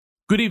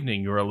Good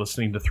evening, you are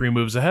listening to Three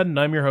Moves Ahead, and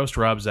I'm your host,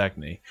 Rob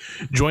Zachney.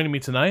 Joining me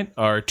tonight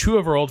are two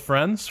of our old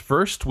friends.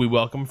 First, we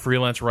welcome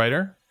freelance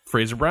writer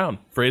Fraser Brown.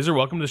 Fraser,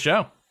 welcome to the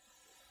show.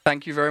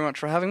 Thank you very much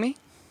for having me.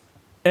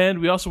 And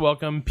we also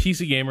welcome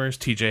PC Gamer's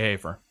TJ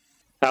Hafer.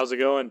 How's it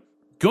going?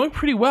 Going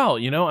pretty well.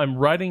 You know, I'm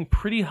riding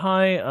pretty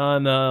high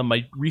on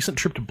my recent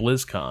trip to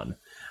BlizzCon.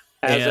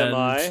 As am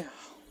I.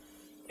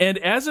 And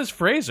as is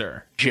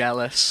Fraser.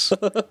 Jealous.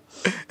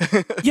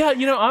 Yeah,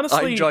 you know, honestly,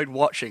 I enjoyed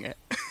watching it.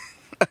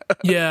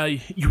 Yeah,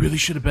 you really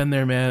should have been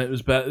there, man. It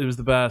was it was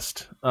the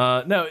best.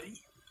 No,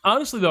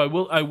 honestly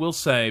though, I will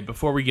say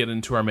before we get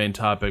into our main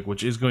topic,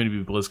 which is going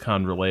to be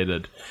BlizzCon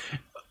related,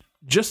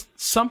 just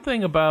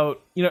something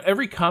about, you know,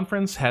 every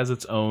conference has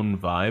its own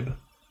vibe,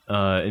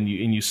 and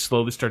you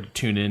slowly start to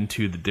tune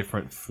into the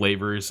different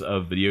flavors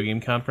of video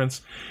game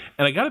conference.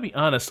 And I got to be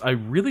honest, I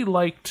really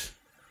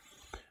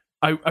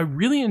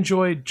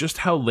enjoyed just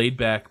how laid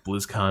back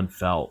BlizzCon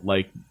felt.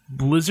 Like,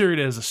 Blizzard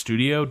as a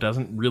studio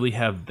doesn't really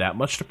have that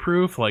much to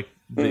prove. Like,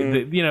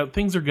 they, you know,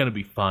 things are going to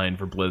be fine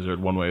for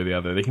Blizzard one way or the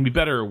other. They can be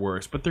better or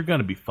worse, but they're going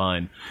to be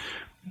fine.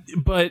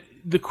 But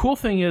the cool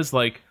thing is,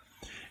 like,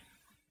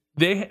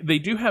 they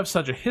do have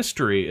such a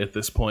history at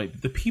this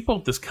point. The people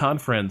at this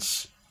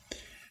conference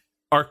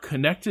are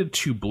connected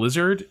to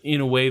Blizzard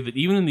in a way that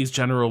even in these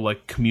general,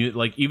 like,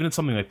 even in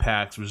something like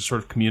PAX, which is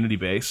sort of community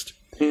based,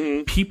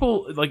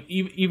 people, like,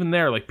 even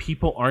there, like,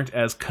 people aren't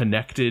as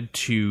connected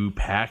to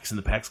PAX and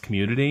the PAX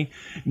community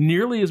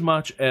nearly as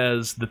much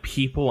as the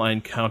people I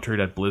encountered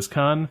at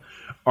BlizzCon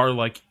are,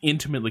 like,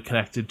 intimately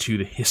connected to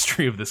the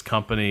history of this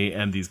company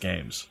and these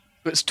games.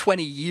 It's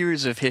 20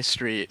 years of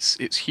history.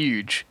 It's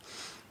huge.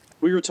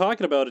 We were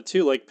talking about it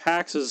too. Like,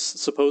 PAX is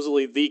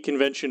supposedly the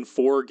convention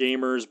for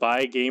gamers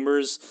by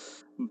gamers.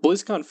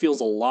 BlizzCon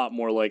feels a lot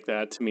more like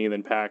that to me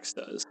than PAX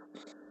does.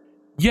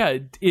 Yeah,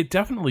 it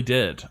definitely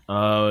did.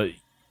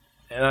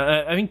 And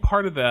I think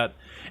part of that,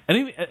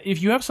 and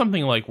if you have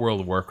something like World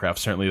of Warcraft,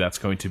 certainly that's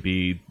going to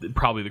be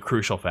probably the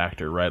crucial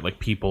factor, right? Like,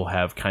 people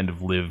have kind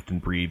of lived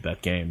and breathed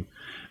that game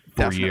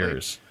for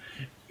years.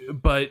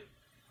 But,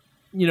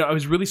 you know, I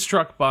was really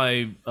struck by,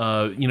 you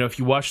know, if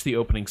you watch the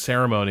opening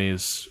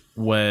ceremonies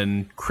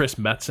when Chris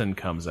Metzen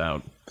comes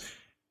out,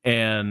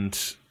 and,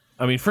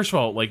 I mean, first of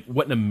all, like,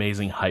 what an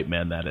amazing hype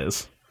man that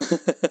is.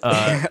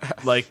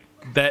 Like,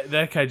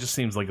 that guy just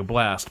seems like a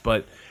blast,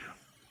 but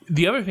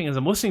the other thing is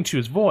I'm listening to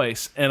his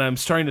voice and I'm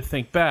starting to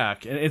think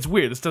back, and it's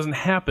weird. This doesn't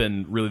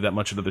happen really that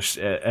much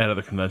at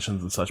other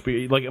conventions and such. But,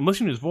 like, I'm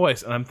listening to his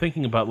voice and I'm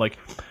thinking about, like,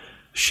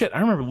 shit, I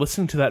remember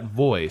listening to that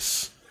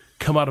voice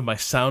come out of my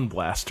Sound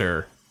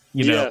Blaster,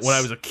 you know, when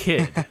I was a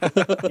kid.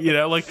 You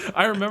know, like,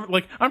 I remember,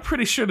 like, I'm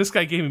pretty sure this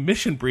guy gave me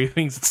mission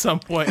briefings at some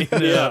point in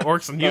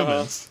Orcs and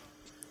Humans.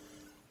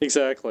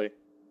 Exactly.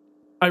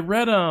 I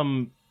read,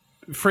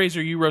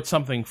 Fraser, you wrote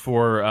something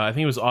for, I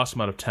think it was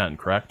Awesome out of 10,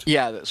 correct?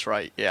 Yeah, that's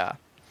right, yeah.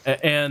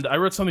 And I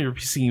wrote something for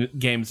PC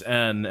Games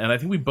N, and I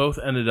think we both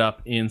ended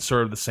up in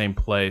sort of the same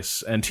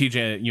place. And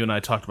TJ, you and I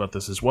talked about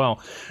this as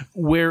well,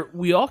 where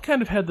we all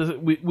kind of had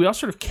we all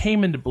sort of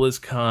came into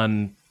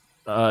BlizzCon,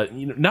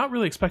 you know, not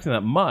really expecting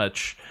that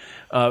much,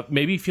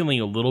 maybe feeling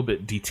a little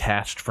bit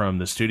detached from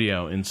the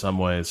studio in some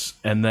ways.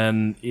 And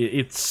then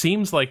it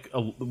seems like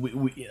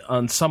we,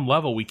 on some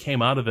level, we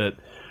came out of it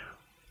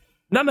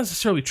not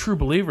necessarily true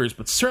believers,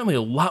 but certainly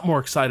a lot more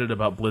excited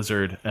about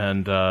Blizzard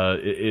and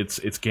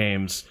its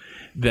games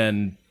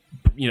than,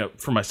 you know,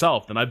 for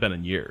myself, than I've been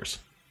in years.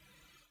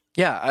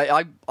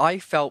 Yeah, I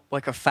felt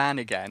like a fan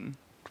again,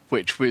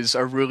 which was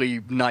a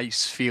really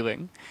nice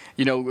feeling.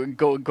 You know,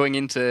 going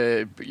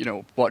into, you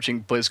know,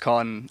 watching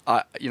BlizzCon,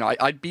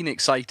 I'd been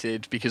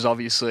excited because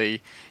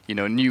obviously, you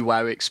know, new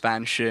WoW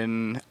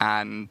expansion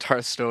and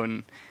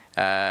Hearthstone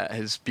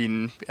has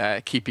been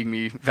keeping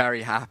me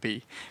very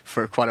happy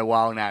for quite a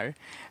while now.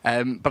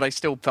 But I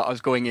still thought I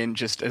was going in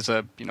just as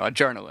a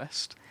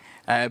journalist.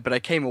 But I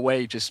came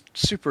away just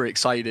super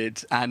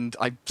excited, and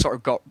I sort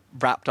of got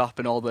wrapped up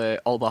in all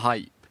the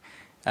hype.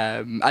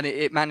 And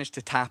it managed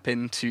to tap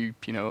into,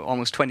 you know,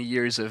 almost 20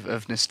 years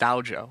of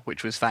nostalgia,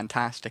 which was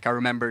fantastic. I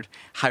remembered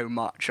how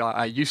much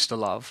I used to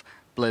love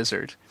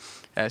Blizzard.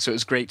 So it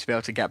was great to be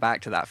able to get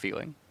back to that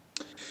feeling.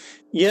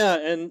 Yeah,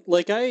 and,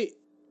 like,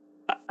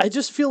 I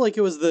just feel like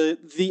it was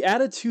the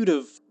attitude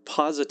of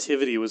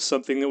positivity was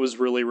something that was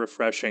really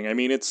refreshing. I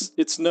mean,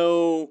 it's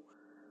no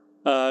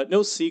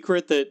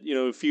secret that, you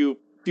know, if you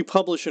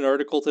publish an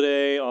article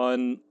today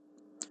on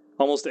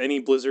almost any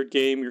Blizzard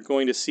game, you're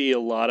going to see a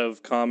lot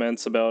of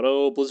comments about,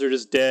 oh, Blizzard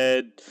is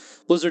dead,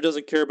 Blizzard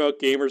doesn't care about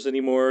gamers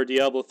anymore,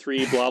 Diablo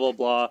 3, blah, blah,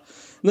 blah.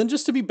 And then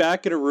just to be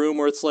back in a room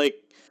where it's like,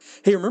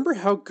 hey, remember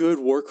how good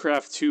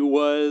Warcraft 2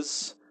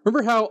 was?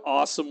 Remember how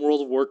awesome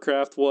World of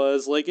Warcraft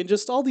was? Like, and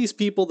just all these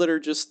people that are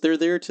just, they're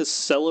there to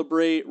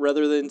celebrate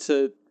rather than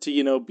to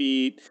you know,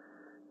 be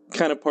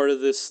kind of part of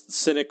this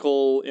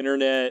cynical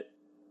internet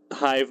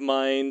hive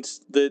mind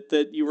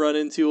that you run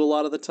into a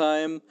lot of the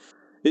time.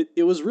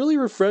 It was really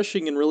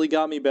refreshing and really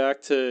got me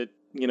back to,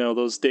 you know,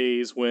 those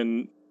days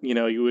when, you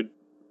know, you would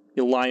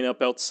line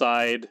up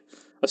outside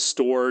a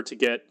store to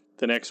get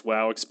the next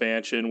WoW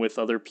expansion with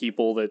other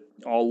people that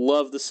all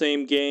love the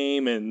same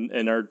game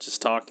and are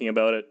just talking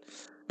about it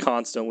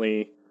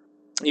constantly.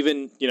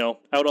 Even,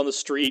 out on the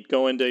street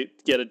going to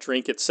get a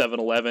drink at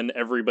 7-Eleven,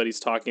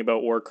 everybody's talking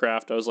about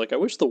Warcraft. I was like, I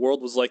wish the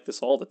world was like this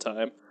all the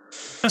time.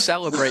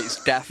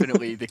 Celebrate's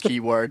definitely the key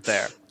word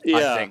there,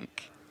 Yeah. I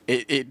think.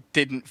 It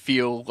didn't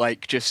feel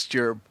like just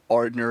your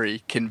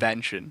ordinary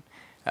convention.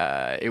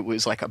 It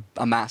was like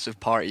a massive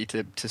party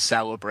to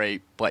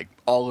celebrate like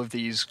all of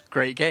these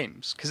great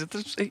games, because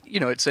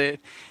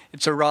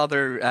it's a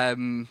rather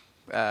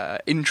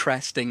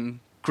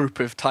interesting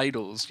group of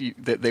titles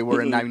that they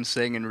were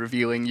announcing and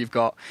revealing. You've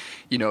got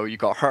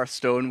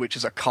Hearthstone, which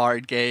is a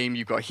card game.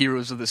 You've got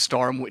Heroes of the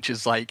Storm, which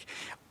is like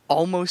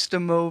almost a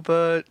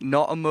MOBA,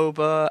 not a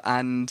MOBA,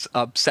 and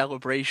a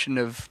celebration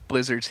of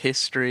Blizzard's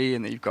history.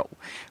 And then you've got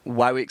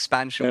WoW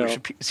expansion,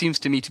 which seems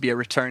to me to be a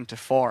return to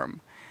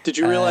form. Did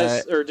you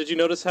realize, or did you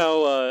notice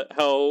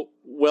how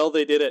well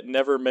they did at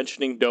never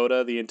mentioning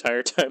Dota the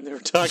entire time they were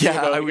talking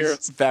about I was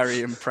Heroes?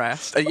 very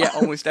impressed. And yet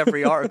almost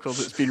every article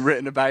that's been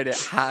written about it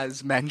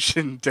has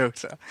mentioned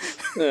Dota.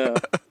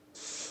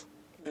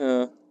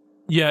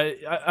 Yeah,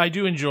 I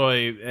do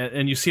enjoy,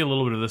 and you see a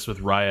little bit of this with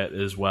Riot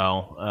as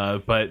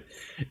well. But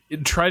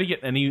try to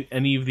get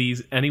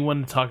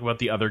anyone to talk about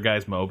the other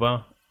guy's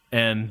MOBA,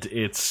 and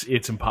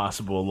it's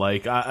impossible.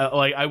 Like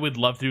I would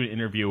love to do an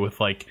interview with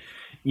I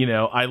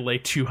lay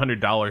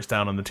 $200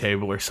 down on the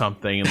table or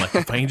something, and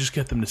if I can just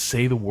get them to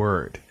say the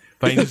word,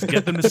 they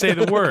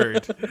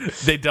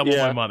double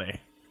my money.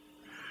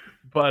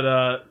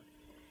 But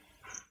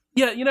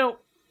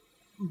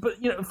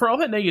But for all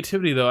that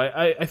negativity, though,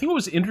 I think what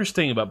was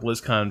interesting about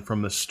BlizzCon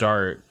from the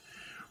start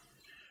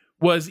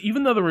was,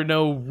 even though there were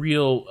no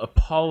real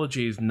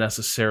apologies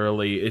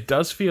necessarily, it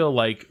does feel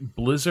like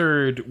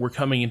Blizzard were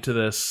coming into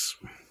this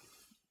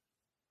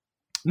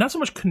not so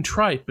much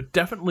contrite, but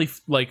definitely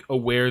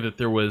aware that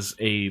there was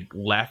a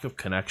lack of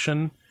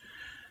connection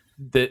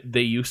that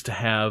they used to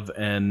have,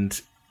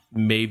 and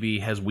maybe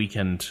has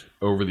weakened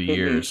over the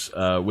years,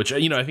 which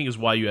I think is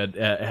why you had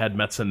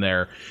Metzen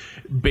there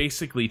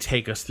basically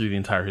take us through the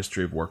entire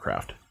history of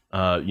Warcraft.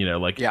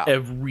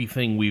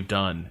 Everything we've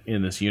done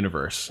in this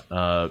universe,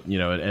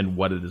 and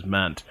what it has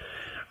meant.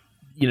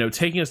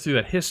 Taking us through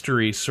that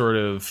history sort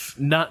of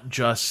not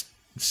just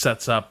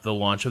sets up the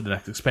launch of the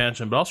next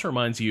expansion, but also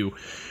reminds you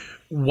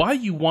why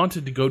you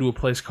wanted to go to a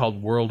place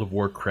called World of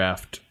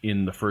Warcraft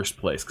in the first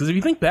place. Because if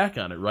you think back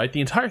on it, right,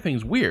 the entire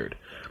thing's weird.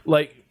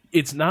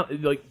 It's not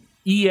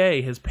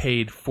EA has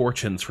paid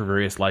fortunes for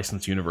various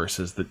licensed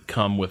universes that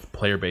come with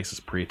player bases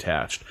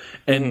pre-attached,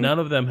 and none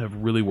of them have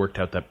really worked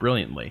out that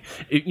brilliantly.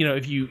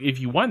 If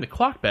you wind the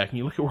clock back and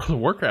you look at what World of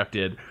Warcraft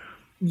did,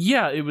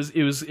 yeah, it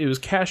was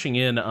cashing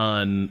in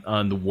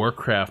on the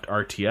Warcraft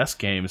RTS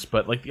games,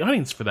 but the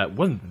audience for that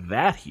wasn't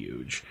that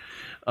huge,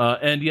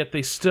 and yet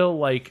they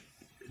still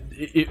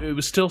It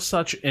was still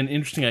such an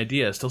interesting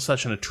idea, still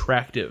such an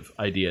attractive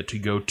idea to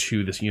go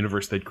to this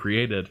universe they'd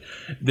created.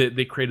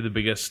 They created the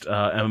biggest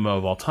MMO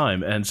of all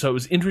time. And so it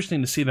was interesting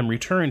to see them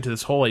return to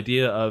this whole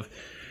idea of,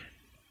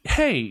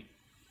 hey,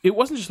 it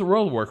wasn't just the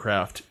World of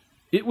Warcraft,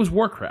 it was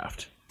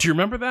Warcraft. Do you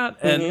remember that?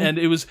 And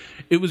it was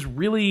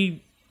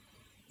really,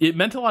 it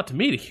meant a lot to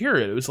me to hear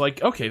it. It was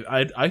like, okay,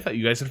 I thought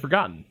you guys had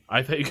forgotten.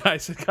 I thought you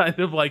guys had kind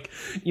of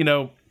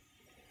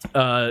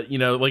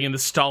in the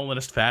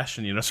Stalinist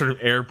fashion, sort of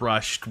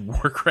airbrushed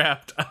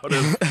Warcraft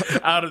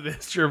out of the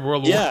history of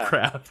World of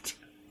Warcraft.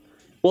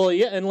 Well,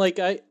 yeah, and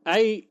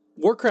I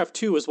Warcraft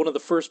 2 was one of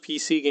the first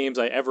PC games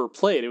I ever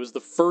played. It was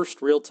the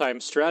first real-time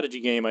strategy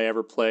game I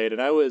ever played,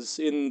 and I was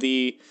in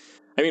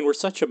we're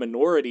such a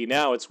minority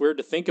now, it's weird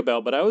to think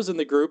about, but I was in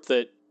the group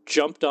that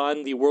jumped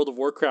on the World of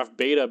Warcraft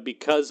beta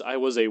because I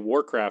was a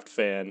Warcraft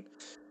fan,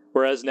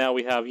 whereas now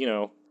we have,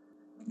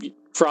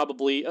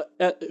 probably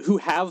who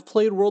have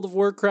played World of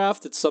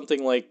Warcraft. It's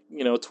something like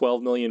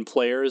 12 million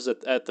players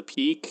at the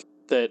peak,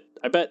 that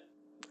I bet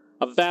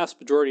a vast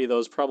majority of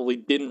those probably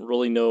didn't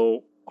really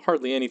know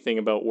hardly anything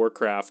about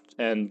Warcraft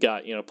and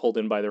got pulled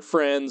in by their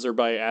friends or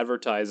by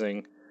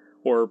advertising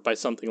or by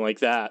something like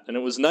that. And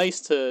it was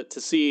nice to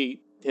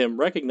see him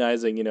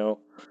recognizing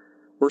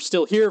we're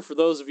still here for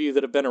those of you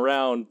that have been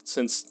around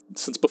since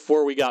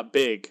before we got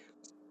big.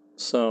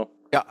 So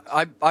yeah,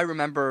 I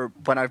remember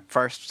when I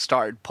first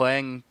started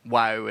playing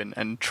WoW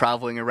and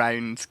traveling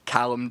around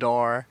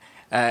Kalimdor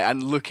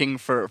and looking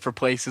for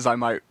places I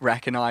might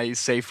recognize,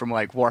 say from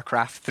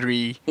Warcraft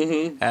 3,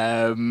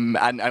 and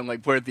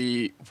where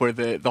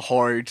the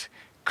Horde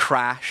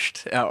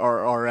crashed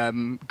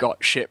or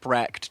got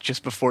shipwrecked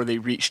just before they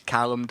reached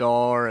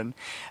Kalimdor, and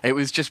it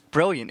was just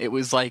brilliant. It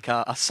was like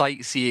a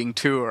sightseeing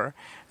tour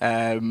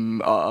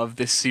of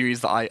this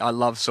series that I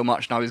love so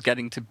much, and I was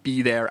getting to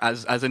be there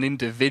as an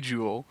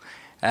individual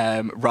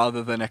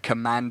rather than a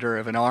commander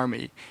of an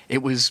army.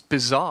 It was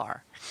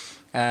bizarre,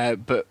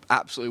 but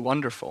absolutely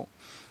wonderful.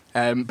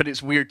 But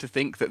it's weird to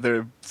think that there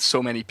are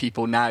so many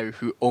people now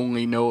who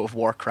only know of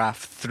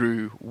Warcraft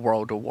through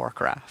World of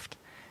Warcraft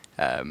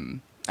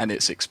and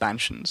its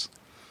expansions.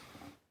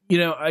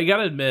 I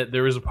gotta admit,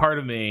 there was a part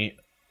of me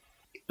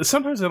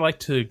sometimes I like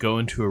to go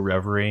into a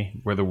reverie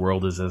where the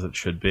world is as it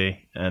should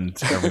be and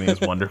everything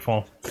is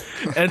wonderful.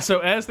 And so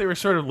as they were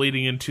sort of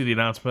leading into the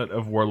announcement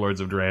of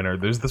Warlords of Draenor,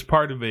 there's this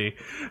part of me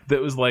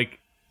that was like,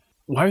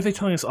 why are they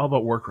telling us all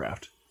about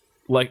Warcraft?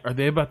 Like, are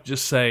they about to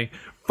just say,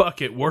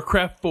 fuck it,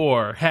 Warcraft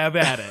 4, have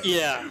at it?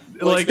 Yeah.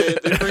 Like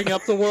they bring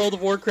up the World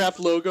of Warcraft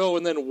logo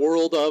and then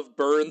World of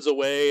burns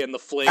away and the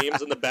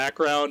flames in the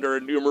background are a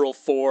numeral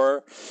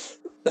 4.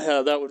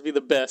 That would be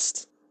the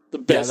best. The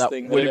best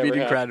thing would have been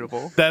ever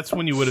incredible. That's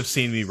when you would have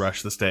seen me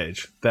rush the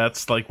stage.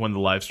 That's like when the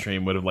live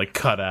stream would have like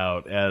cut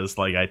out as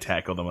like I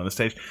tackled them on the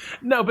stage.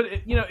 No, but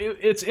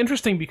it's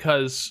interesting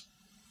because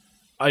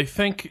I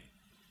think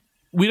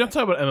we don't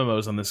talk about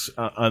MMOs on this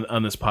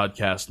on this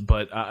podcast,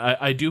 but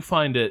I do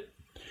find it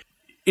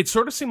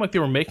sort of seemed like they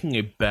were making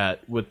a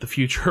bet with the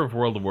future of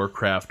World of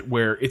Warcraft,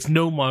 where it's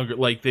no longer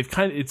like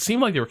it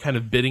seemed like they were kind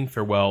of bidding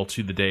farewell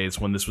to the days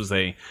when this was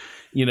a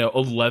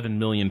 11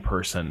 million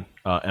person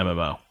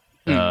MMO.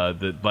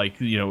 That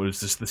it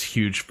was just this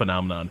huge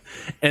phenomenon,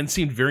 and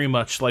seemed very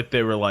much like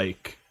they were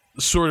like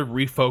sort of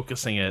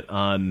refocusing it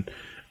on,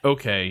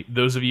 okay,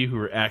 those of you who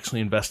are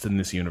actually invested in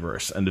this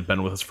universe and have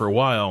been with us for a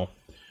while,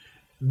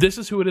 this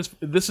is who it is.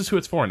 This is who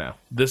it's for now.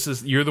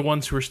 You're the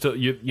ones who are still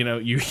you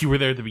were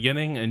there at the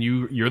beginning, and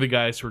you're the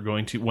guys who are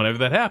going to, whenever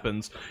that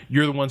happens,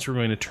 you're the ones who are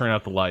going to turn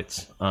out the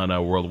lights on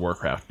World of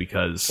Warcraft,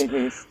 because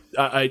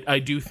I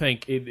do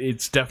think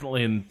it's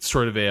definitely in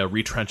sort of a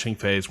retrenching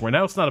phase where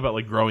now it's not about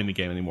like growing the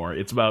game anymore.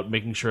 It's about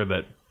making sure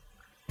that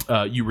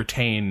you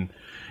retain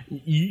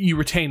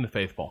the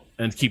faithful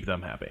and keep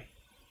them happy.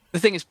 The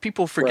thing is,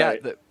 people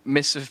forget that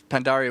Mists of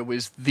Pandaria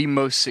was the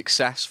most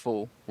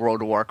successful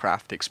World of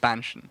Warcraft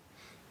expansion.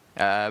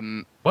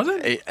 Was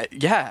it?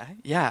 Yeah.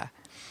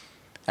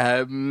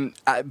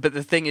 But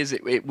the thing is,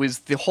 it was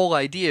the whole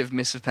idea of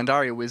Mists of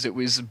Pandaria was it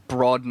was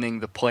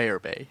broadening the player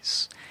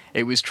base.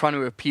 It was trying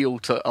to appeal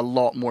to a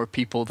lot more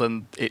people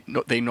than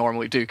they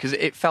normally do, because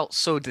it felt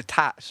so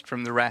detached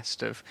from the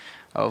rest of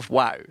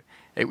WoW.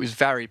 It was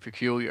very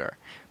peculiar.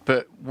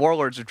 But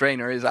Warlords of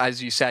Draenor is,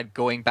 as you said,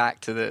 going back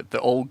to the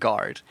old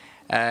guard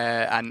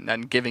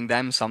and giving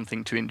them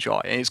something to enjoy.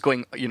 And it's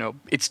going,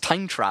 it's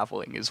time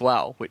traveling as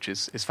well, which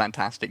is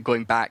fantastic.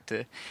 Going back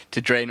to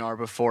Draenor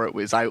before it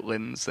was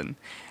Outlands, and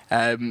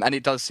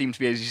it does seem to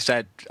be, as you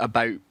said,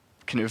 about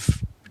kind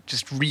of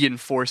just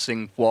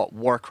reinforcing what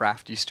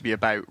Warcraft used to be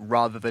about,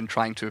 rather than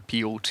trying to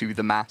appeal to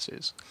the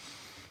masses.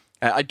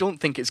 I don't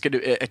think it's going to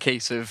be a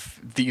case of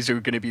these are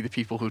going to be the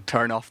people who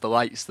turn off the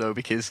lights, though,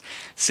 because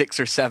 6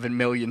 or 7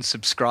 million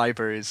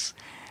subscribers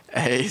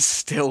is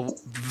still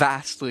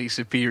vastly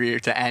superior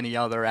to any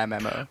other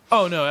MMO.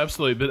 Oh no,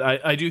 absolutely.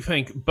 But I do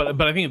think,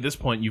 but I think at this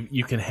point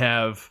you can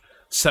have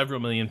several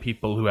million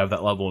people who have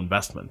that level of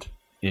investment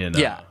in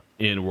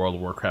World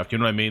of Warcraft. You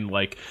know what I mean?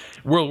 Like,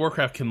 World of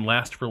Warcraft can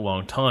last for a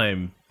long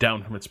time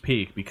down from its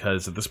peak,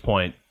 because at this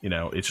point,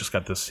 it's just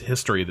got this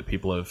history that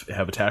people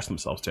have attached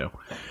themselves to.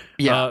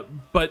 Yeah.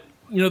 But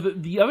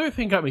the other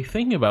thing got me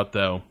thinking about,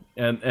 though,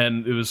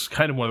 and it was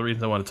kind of one of the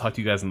reasons I want to talk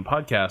to you guys on the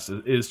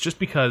podcast, is just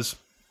because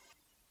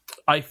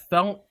I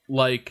felt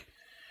like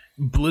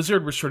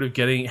Blizzard were sort of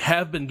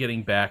have been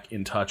getting back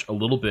in touch a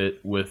little bit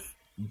with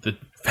the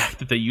fact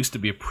that they used to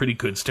be a pretty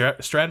good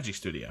strategy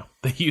studio.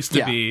 They used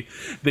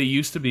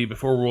to be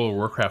before World of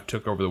Warcraft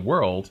took over the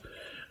world,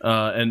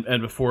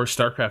 and before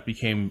StarCraft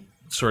became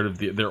sort of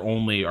their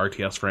only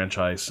RTS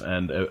franchise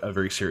and a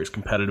very serious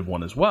competitive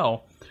one as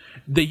well.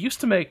 They used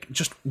to make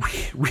just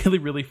really,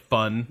 really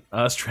fun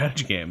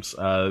strategy games,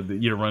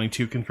 running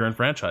 2 concurrent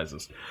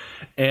franchises.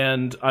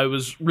 And I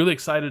was really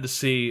excited to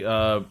see,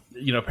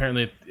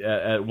 apparently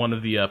at one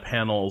of the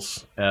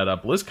panels at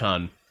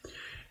BlizzCon,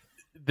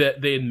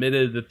 that they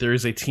admitted that there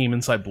is a team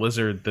inside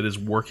Blizzard that is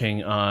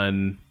working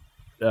on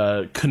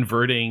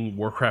converting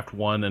Warcraft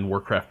 1 and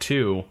Warcraft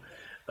 2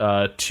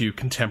 to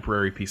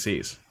contemporary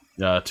PCs.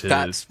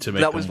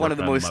 That was one of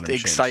the most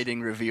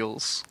exciting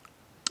reveals.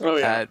 Oh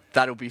yeah,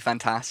 that'll be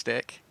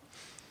fantastic.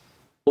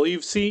 Well,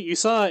 you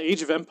saw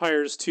Age of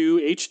Empires 2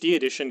 HD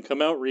edition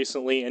come out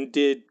recently and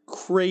did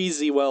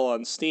crazy well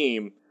on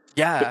Steam.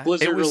 Yeah, it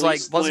was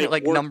wasn't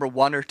it number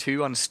 1 or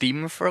 2 on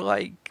Steam for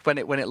when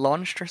it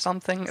launched or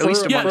something? At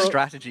least among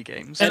strategy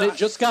games. And it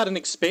just got an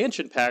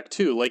expansion pack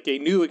too, like a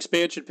new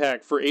expansion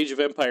pack for Age of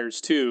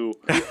Empires 2.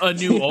 A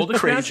new old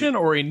expansion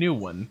or a new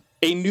one?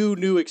 A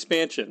new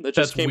expansion that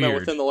just came out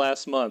within the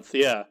last month.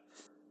 Yeah.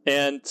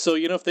 And so,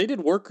 if they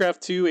did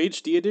Warcraft 2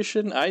 HD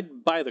edition,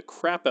 I'd buy the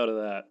crap out of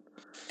that.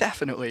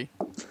 Definitely.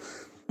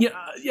 Yeah,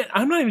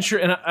 I'm not even sure,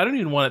 and I don't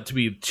even want it to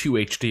be 2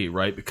 HD,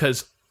 right?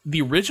 Because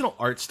the original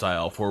art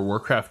style for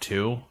Warcraft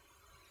 2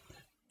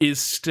 is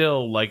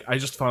still, I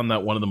just found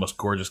that one of the most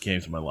gorgeous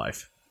games of my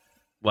life.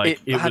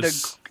 It had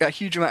a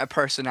huge amount of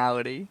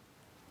personality,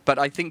 but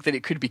I think that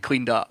it could be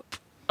cleaned up.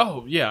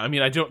 Oh yeah, I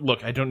mean, I don't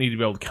need to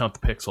be able to count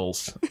the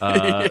pixels.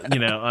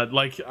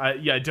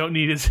 I don't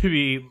need it to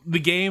be the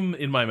game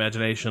in my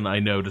imagination. I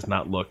know does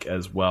not look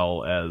as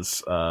well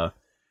as the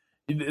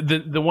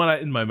one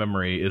in my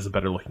memory is a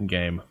better looking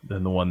game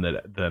than the one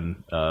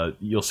that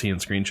you'll see in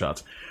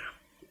screenshots.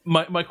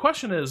 My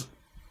question is,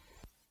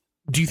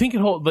 Do you think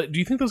do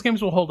you think those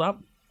games will hold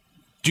up?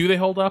 Do they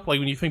hold up? Like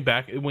when you think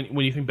back,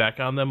 when you think back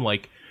on them,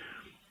 like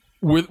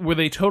were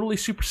they totally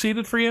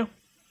superseded for you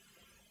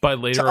by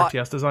later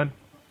RTS design?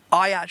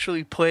 I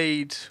actually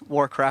played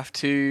Warcraft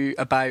 2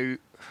 about,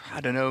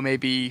 I don't know,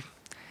 maybe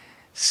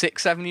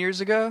 6-7 years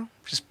ago.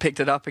 Just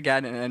picked it up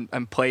again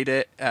and played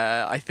it.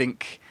 I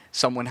think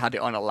someone had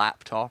it on a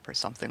laptop or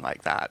something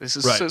like that.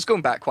 So it's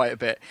going back quite a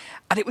bit,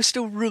 and it was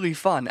still really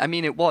fun. I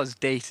mean, it was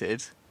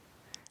dated.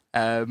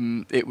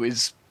 It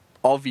was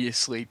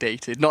obviously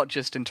dated, not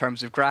just in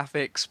terms of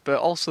graphics, but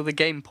also the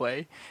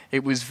gameplay.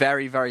 It was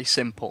very, very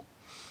simple,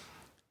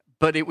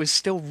 but it was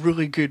still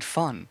really good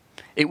fun.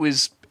 It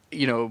was,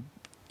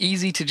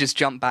 easy to just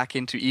jump back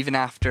into even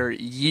after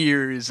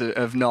years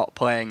of not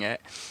playing it.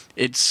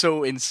 It's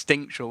so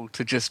instinctual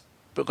to just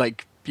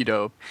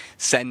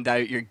send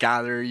out your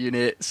gather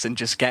units and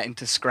just get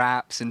into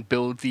scraps and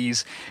build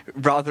these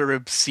rather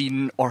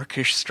obscene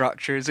orcish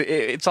structures.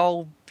 It's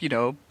all,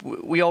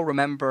 we all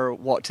remember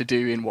what to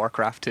do in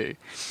Warcraft 2.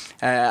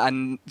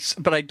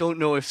 But I don't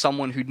know if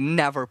someone who'd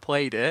never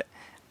played it,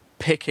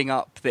 picking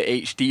up the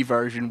HD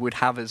version would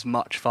have as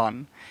much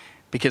fun,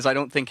 because I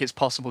don't think it's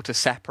possible to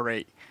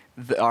separate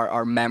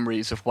our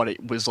memories of what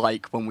it was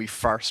like when we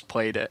first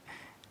played it.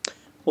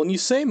 When you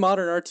say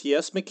modern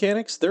RTS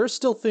mechanics, there are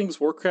still things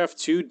Warcraft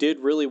 2 did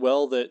really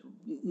well that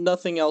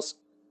nothing else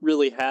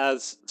really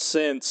has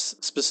since,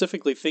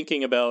 specifically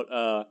thinking about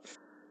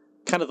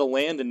kind of the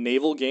land and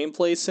naval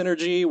gameplay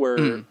synergy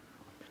where,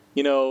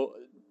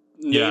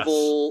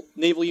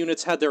 naval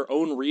units had their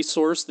own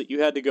resource that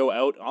you had to go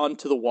out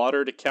onto the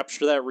water to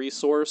capture that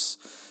resource.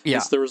 Yeah.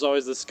 So there was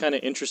always this kind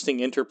of interesting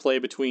interplay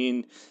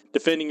between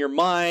defending your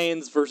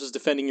mines versus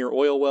defending your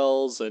oil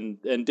wells and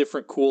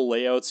different cool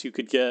layouts you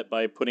could get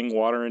by putting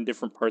water in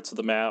different parts of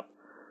the map.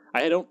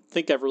 I don't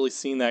think I've really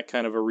seen that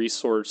kind of a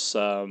resource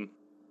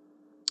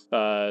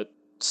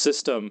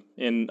system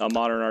in a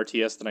modern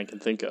RTS that I can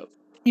think of.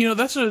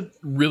 That's a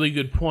really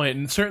good point,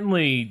 and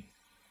certainly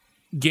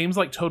games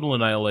like Total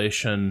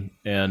Annihilation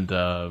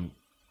and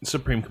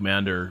Supreme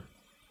Commander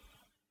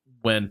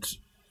went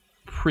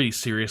pretty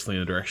seriously in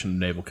the direction of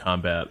naval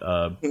combat.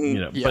 But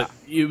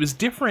it was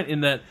different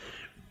in that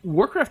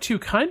Warcraft 2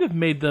 kind of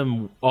made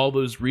all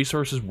those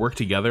resources work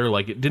together.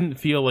 Like, it didn't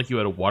feel like you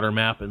had a water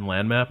map and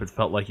land map. It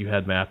felt like you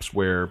had maps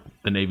where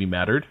the Navy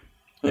mattered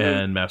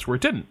and maps where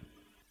it didn't.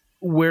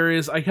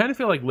 Whereas I kind of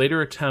feel like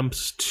later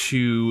attempts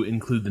to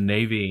include the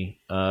Navy,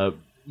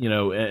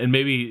 and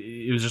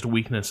maybe it was just a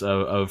weakness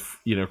of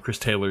Chris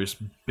Taylor's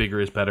bigger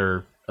is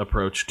better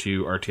approach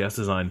to RTS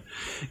design,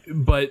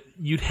 but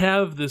you'd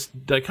have this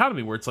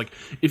dichotomy where it's like,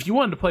 if you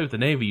wanted to play with the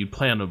Navy, you'd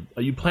play on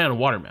a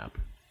water map.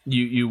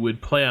 You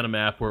would play on a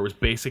map where it was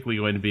basically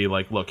going to be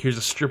like, look, here's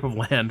a strip of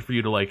land for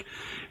you to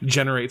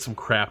generate some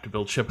crap to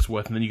build ships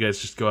with, and then you guys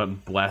just go out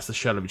and blast the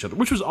shit out of each other,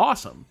 which was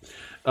awesome.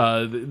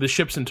 The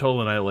ships in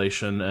Total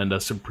Annihilation and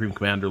Supreme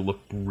Commander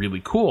looked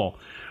really cool.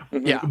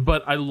 Yeah,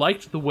 but I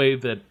liked the way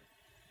that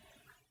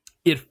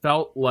it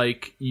felt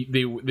like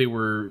they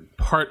were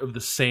part of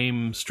the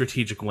same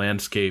strategic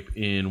landscape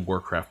in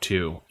Warcraft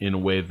 2 in a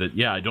way that,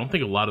 I don't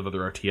think a lot of other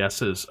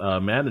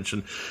RTSs managed.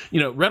 And,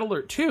 Red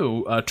Alert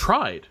 2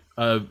 tried.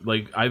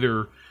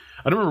 Either,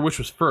 I don't remember which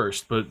was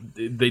first, but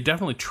they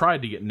definitely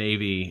tried to get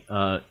Navy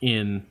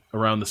in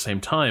around the same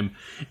time.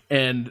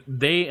 And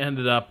they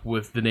ended up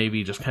with the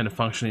Navy just kind of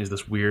functioning as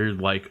this weird,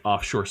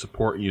 offshore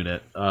support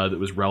unit that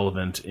was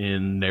relevant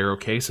in narrow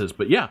cases.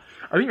 But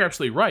I think you're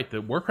absolutely right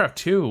that Warcraft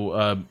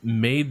 2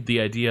 made the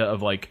idea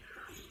of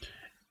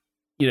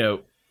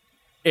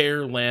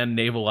air, land,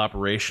 naval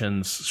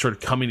operations sort of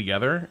coming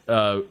together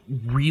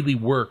really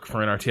work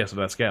for an RTS of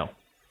that scale.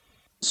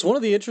 So one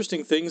of the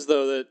interesting things,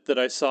 though, that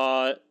I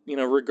saw,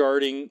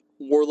 regarding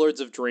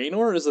Warlords of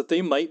Draenor is that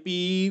they might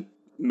be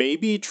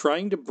maybe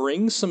trying to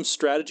bring some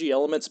strategy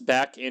elements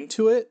back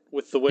into it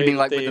with the way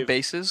with the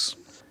bases?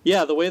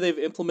 Yeah, the way they've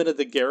implemented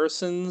the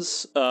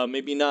garrisons,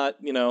 maybe not,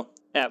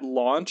 at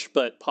launch,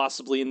 but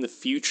possibly in the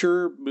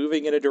future,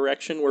 moving in a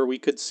direction where we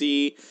could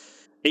see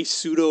a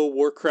pseudo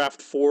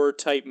Warcraft 4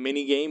 type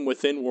minigame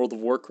within World of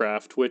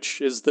Warcraft, which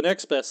is the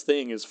next best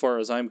thing as far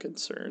as I'm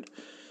concerned.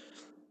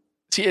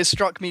 See, it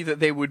struck me that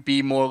they would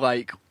be more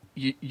like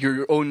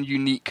your own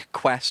unique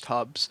quest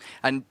hubs,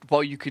 and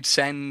while you could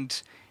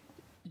send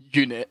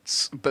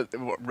units, but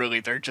really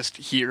they're just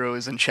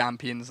heroes and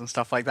champions and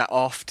stuff like that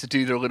off to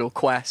do their little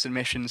quests and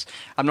missions,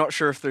 I'm not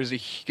sure if there's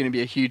going to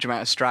be a huge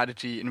amount of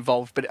strategy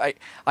involved, but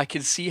I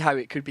could see how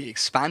it could be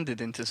expanded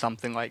into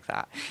something like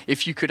that.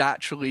 If you could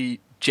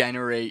actually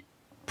generate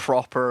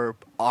proper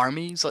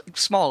armies, like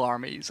small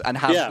armies, and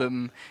have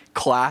them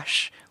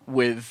clash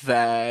with,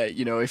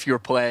 if you're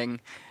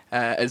playing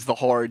as the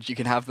Horde, you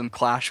can have them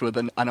clash with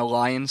an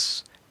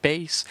alliance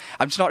base.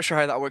 I'm just not sure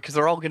how that works, because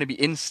they're all going to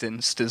be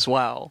instanced as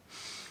well.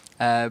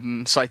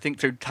 So I think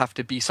there'd have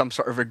to be some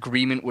sort of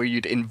agreement where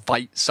you'd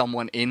invite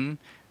someone in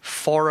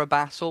for a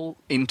battle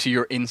into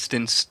your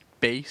instance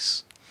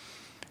base.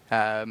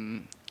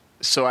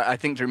 So I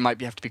think there might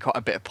have to be quite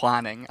a bit of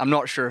planning. I'm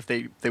not sure if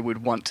they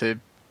would want to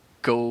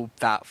go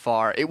that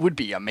far. It would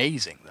be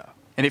amazing, though.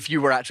 And if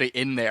you were actually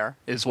in there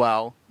as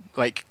well,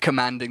 like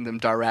commanding them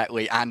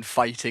directly and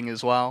fighting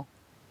as well,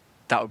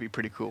 that would be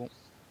pretty cool.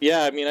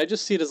 Yeah, I mean, I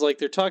just see it as like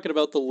they're talking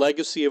about the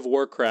legacy of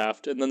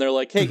Warcraft, and then they're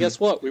like, hey, guess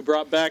what? We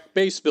brought back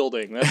base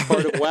building. That's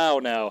part of WoW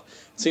now.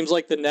 Seems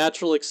like the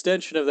natural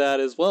extension of that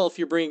is, well, if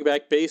you're bringing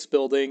back base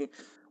building,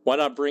 why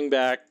not bring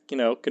back,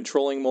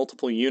 controlling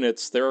multiple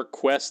units? There are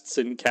quests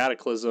in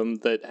Cataclysm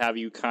that have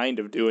you kind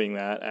of doing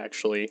that,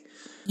 actually.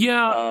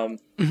 Yeah.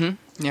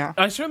 Yeah.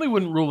 I certainly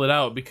wouldn't rule it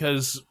out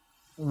because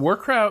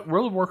World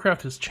of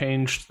Warcraft has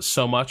changed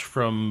so much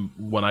from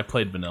when I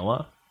played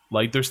vanilla.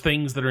 Like, there's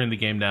things that are in the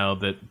game now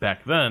that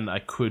back then I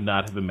could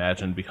not have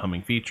imagined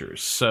becoming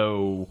features.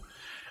 So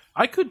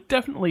I could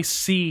definitely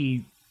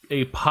see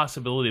a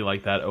possibility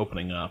like that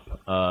opening up,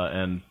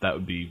 and that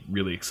would be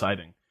really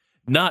exciting.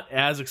 Not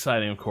as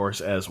exciting, of course,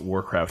 as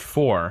Warcraft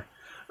 4,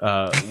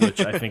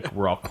 which I think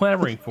we're all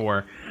clamoring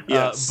for.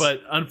 Yes.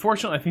 But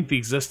unfortunately, I think the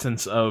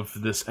existence of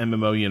this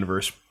MMO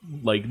universe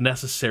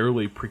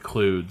necessarily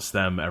precludes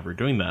them ever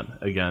doing that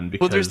again.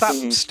 Because Well, there's that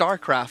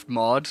StarCraft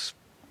mod.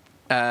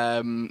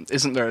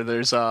 Isn't there?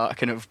 There's a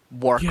kind of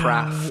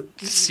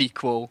Warcraft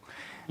sequel.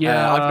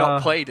 Yeah, I've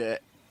not played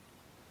it.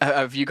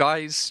 Have you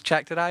guys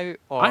checked it out?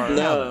 Or? I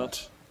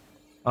haven't.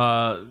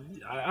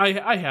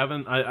 I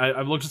haven't.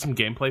 I've looked at some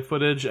gameplay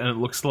footage, and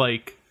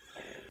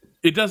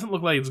it doesn't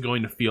look like it's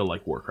going to feel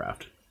like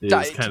Warcraft.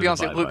 To be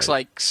honest, it looks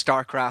like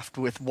StarCraft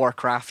with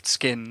Warcraft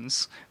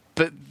skins,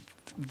 but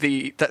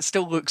that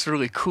still looks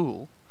really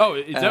cool. Oh,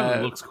 it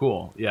definitely looks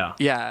cool. Yeah.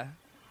 Yeah.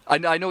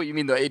 I know what you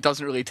mean, though. It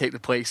doesn't really take the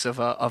place of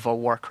a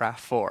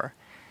Warcraft 4.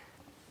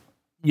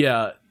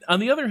 Yeah. On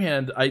the other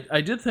hand,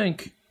 I did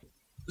think...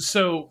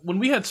 So, when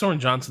we had Soren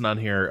Johnson on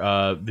here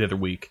the other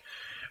week,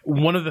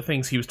 one of the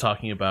things he was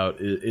talking about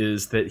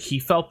is that he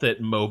felt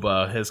that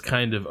MOBA has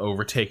kind of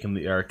overtaken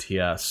the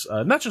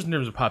RTS, not just in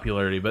terms of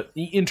popularity, but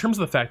in terms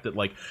of the fact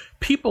that,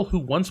 people who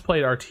once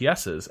played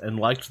RTSs and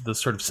liked the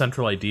sort of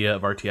central idea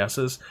of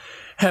RTSs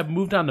have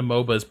moved on to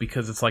MOBAs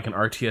because it's like an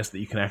RTS that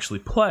you can actually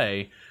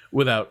play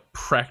without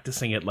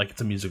practicing it like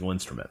it's a musical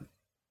instrument.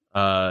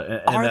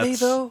 Are they,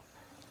 though?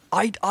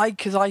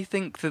 Because I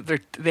think that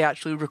they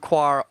actually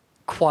require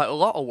quite a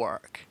lot of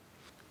work.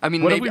 I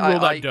mean, what if we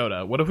ruled out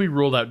Dota? What if we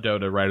ruled out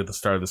Dota right at the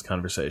start of this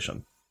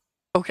conversation?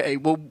 Okay,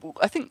 well,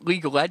 I think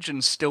League of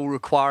Legends still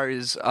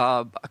requires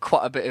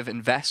quite a bit of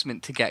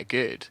investment to get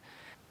good.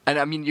 And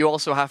I mean, you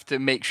also have to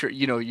make sure,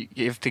 you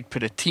have to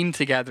put a team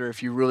together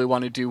if you really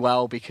want to do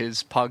well,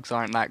 because pugs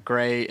aren't that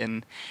great,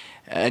 and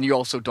you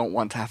also don't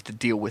want to have to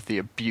deal with the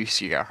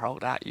abuse you get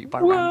hurled at you by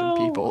random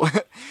people.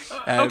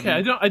 Okay,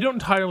 I don't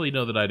entirely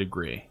know that I'd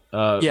agree.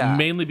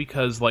 Mainly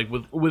because with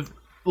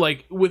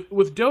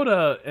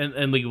Dota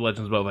and League of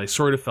Legends both, I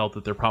sort of felt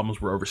that their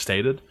problems were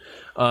overstated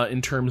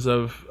in terms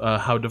of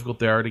how difficult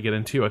they are to get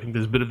into. I think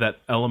there's a bit of that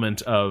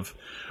element of,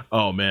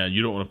 oh man,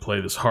 you don't want to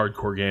play this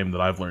hardcore game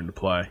that I've learned to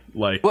play.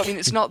 Well, I mean,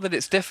 it's not that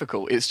it's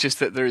difficult. It's just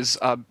that there's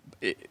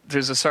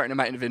a certain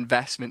amount of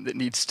investment that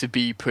needs to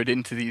be put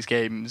into these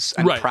games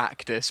and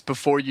practice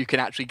before you can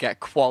actually get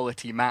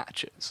quality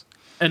matches.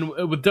 And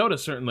with Dota,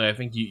 certainly, I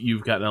think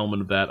you've got an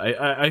element of that.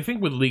 I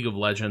think with League of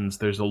Legends,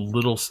 there's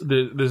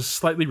a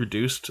slightly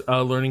reduced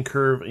learning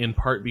curve, in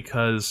part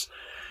because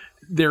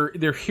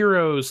their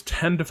heroes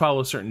tend to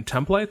follow certain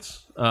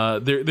templates.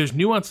 There's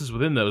nuances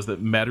within those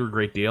that matter a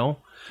great deal,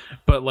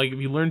 but if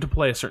you learn to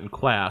play a certain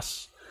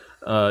class,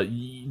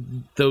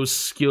 those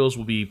skills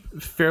will be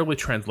fairly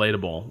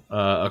translatable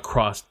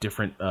across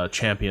different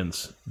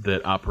champions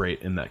that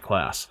operate in that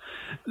class.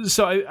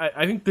 So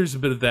I think there's a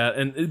bit of that,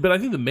 but I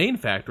think the main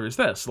factor is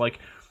this: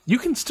 you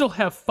can still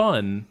have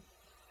fun,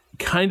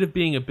 kind of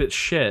being a bit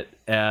shit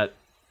at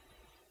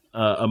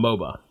a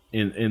MOBA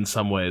in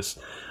some ways,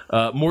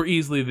 more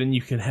easily than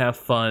you can have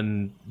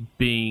fun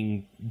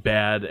being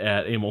bad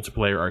at a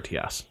multiplayer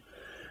RTS.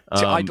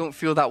 I don't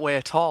feel that way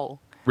at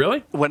all.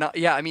 Really?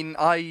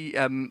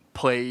 I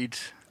played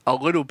a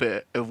little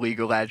bit of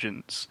League of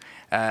Legends,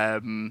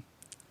 and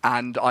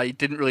I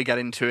didn't really get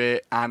into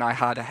it, and I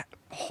had a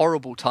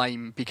horrible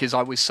time because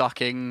I was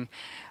sucking,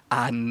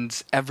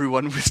 and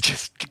everyone was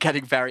just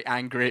getting very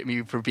angry at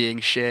me for being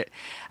shit,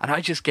 and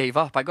I just gave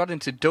up. I got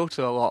into Dota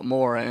a lot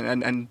more,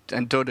 and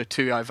Dota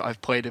 2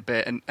 I've played a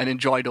bit and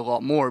enjoyed a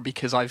lot more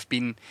because I've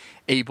been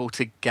able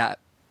to get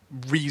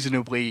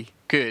reasonably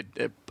good,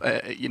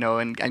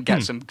 and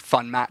get some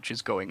fun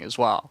matches going as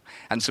well,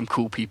 and some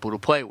cool people to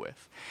play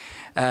with.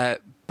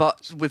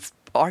 But with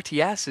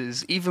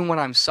RTSs, even when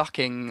I'm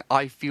sucking,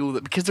 I feel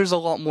that because there's a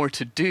lot more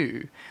to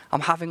do,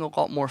 I'm having a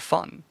lot more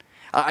fun.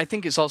 I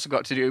think it's also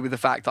got to do with the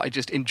fact that I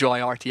just enjoy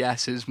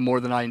RTSs more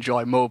than I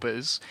enjoy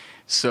MOBAs,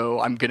 so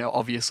I'm going to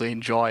obviously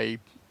enjoy,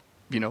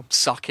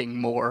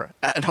 sucking more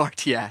at an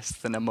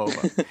RTS than a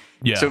MOBA.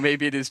 Yeah. So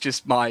maybe it is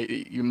just my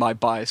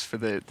bias for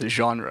the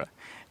genre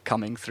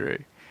coming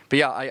through. But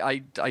yeah,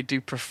 I do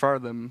prefer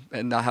them,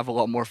 and I have a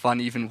lot more fun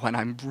even when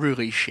I'm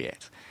really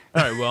shit.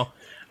 All right,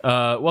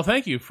 well,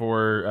 thank you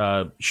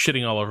for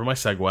shitting all over my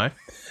segue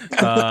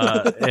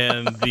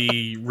and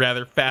the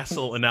rather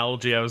facile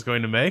analogy I was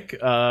going to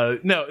make.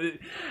 No,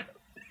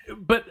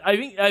 But I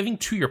think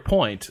to your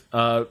point,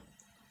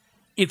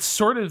 it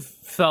sort of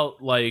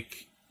felt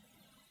like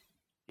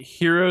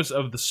Heroes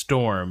of the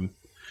Storm.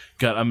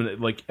 God, I'm gonna,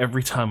 like,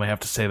 every time I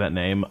have to say that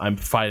name, I'm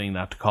fighting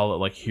not to call it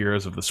like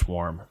Heroes of the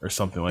Swarm or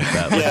something like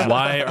that. Like,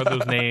 why are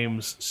those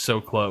names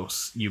so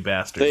close, you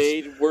bastards?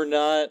 They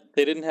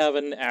didn't have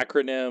an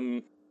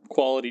acronym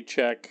quality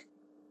check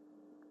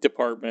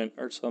department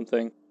or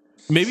something.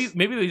 Maybe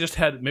they just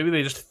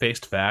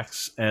faced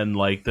facts and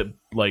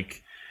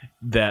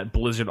that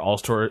Blizzard All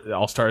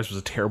Stars was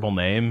a terrible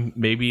name.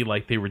 Maybe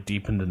like they were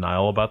deep in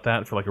denial about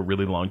that for like a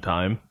really long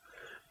time.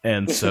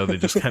 And so they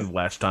just kind of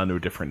latched onto a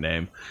different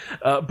name.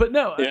 But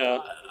no,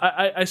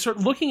 I start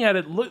looking at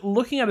it,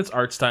 looking at its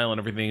art style and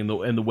everything,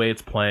 and the way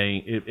it's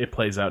playing, it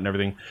plays out and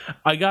everything.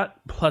 I got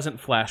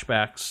pleasant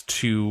flashbacks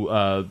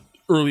to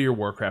earlier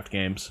Warcraft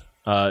games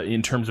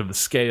in terms of the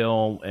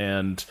scale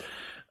and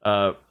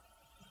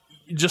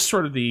just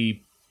sort of the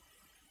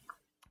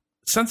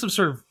sense of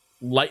sort of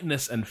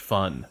lightness and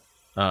fun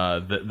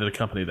that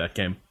accompanied that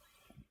game.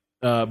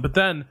 But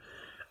then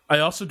I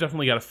also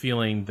definitely got a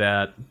feeling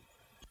that,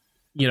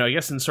 I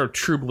guess in sort of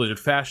true Blizzard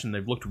fashion,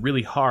 they've looked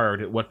really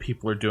hard at what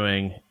people are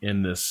doing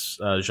in this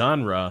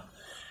genre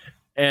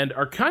and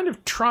are kind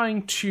of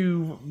trying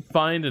to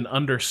find an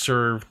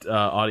underserved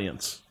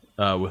audience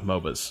with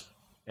MOBAs.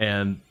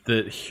 And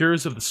the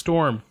Heroes of the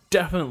Storm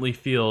definitely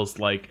feels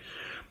like,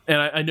 and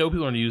I know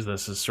people are going to use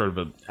this as sort of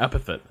an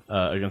epithet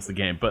against the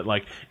game, but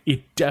like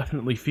it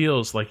definitely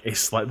feels like a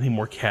slightly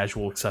more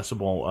casual,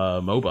 accessible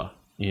MOBA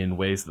in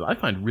ways that I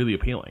find really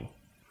appealing.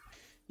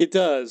 It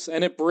does,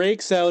 and it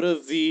breaks out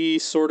of the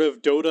sort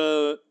of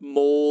Dota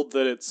mold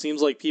that it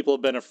seems like people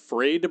have been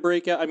afraid to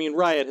break out. I mean,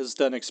 Riot has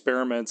done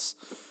experiments,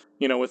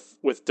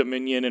 with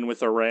Dominion and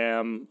with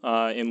Aram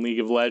in League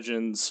of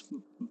Legends,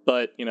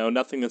 but,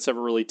 nothing that's ever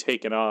really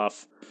taken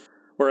off.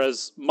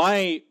 Whereas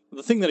the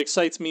thing that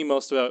excites me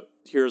most about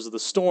Heroes of the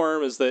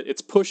Storm is that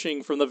it's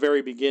pushing from the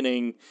very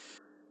beginning,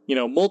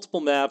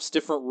 multiple maps,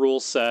 different rule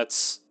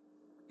sets,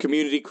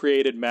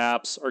 community-created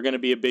maps are going to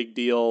be a big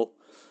deal.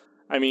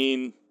 I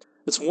mean,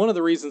 it's one of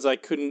the reasons I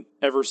couldn't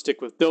ever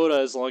stick with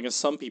Dota as long as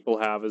some people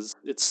have, is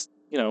it's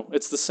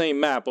the same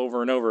map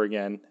over and over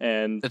again,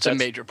 and that's a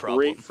major problem.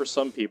 Great for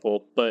some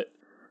people, but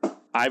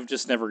I've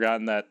just never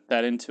gotten that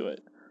into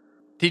it.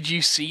 Did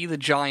you see the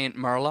giant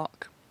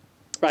Murloc?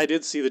 I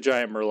did see the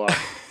giant Murloc.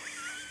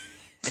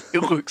 It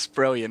looks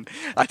brilliant.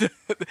 That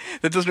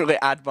doesn't really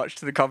add much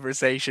to the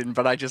conversation,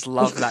 but I just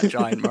love that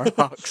giant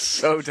Murloc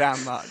so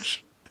damn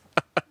much.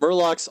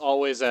 Murlocs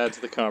always add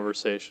to the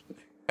conversation.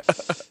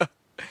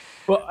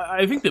 Well,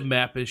 I think the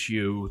map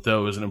issue,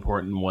 though, is an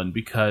important one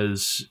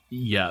because,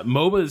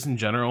 MOBAs in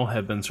general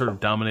have been sort of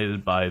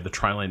dominated by the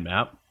tri-lane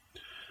map.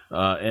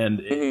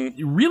 And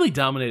really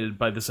dominated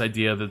by this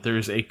idea that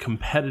there's a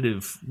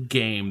competitive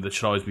game that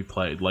should always be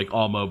played. Like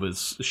all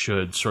MOBAs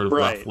should sort of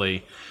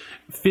roughly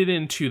fit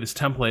into this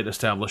template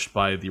established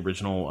by the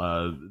original,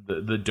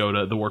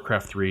 the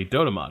Warcraft 3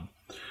 Dota mod,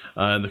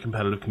 and the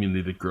competitive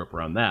community that grew up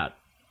around that.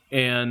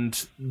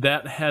 And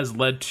that has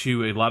led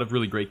to a lot of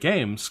really great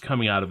games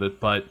coming out of it,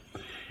 but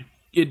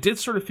it did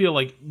sort of feel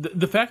like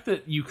the fact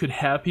that you could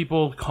have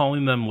people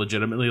calling them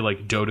legitimately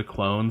like Dota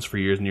clones for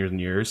years and years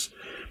and years,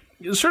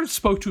 it sort of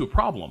spoke to a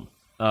problem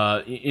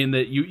in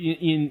that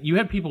you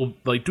had people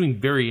like doing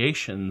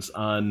variations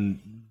on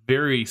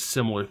very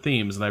similar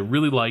themes, and I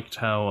really liked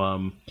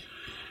how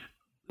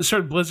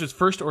sort of Blizzard's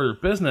first order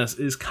of business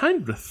is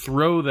kind of to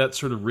throw that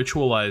sort of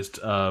ritualized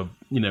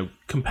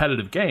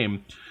competitive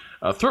game.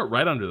 Throw it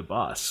right under the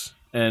bus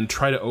and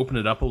try to open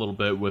it up a little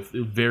bit with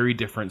very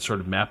different sort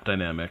of map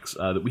dynamics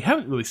that we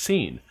haven't really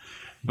seen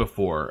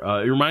before.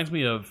 It reminds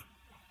me of,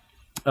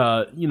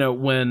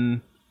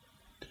 when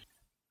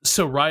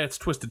Riot's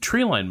Twisted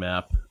Treeline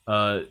map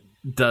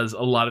does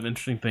a lot of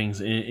interesting things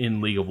in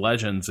League of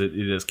Legends. It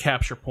has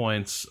capture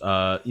points,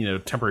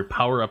 temporary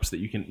power-ups that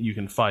you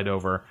can fight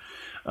over.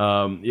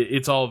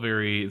 It's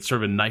sort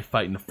of a knife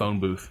fight in a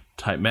phone booth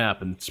type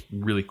map, and it's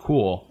really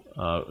cool,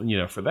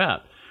 for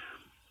that.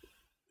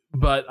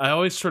 But I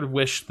always sort of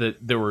wish that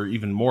there were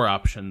even more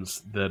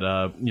options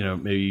that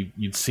maybe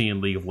you'd see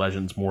in League of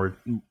Legends, more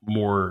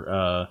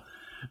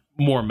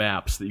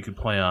maps that you could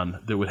play on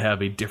that would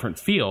have a different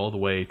feel, the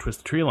way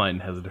Twisted Treeline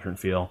has a different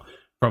feel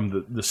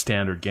from the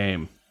standard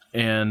game.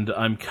 And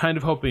I'm kind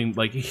of hoping,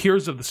 like,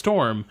 Heroes of the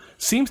Storm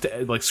seems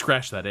to like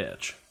scratch that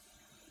itch.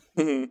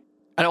 Mm-hmm.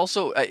 And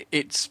also,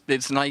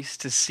 it's nice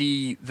to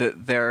see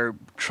that they're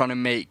trying to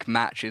make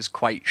matches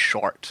quite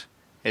short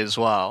as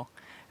well.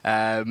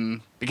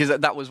 Because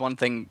that was one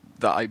thing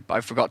that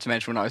I forgot to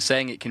mention when I was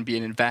saying it can be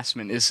an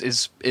investment,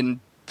 is in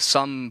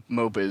some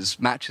MOBAs,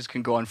 matches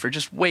can go on for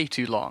just way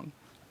too long.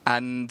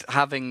 And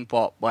having,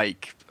 about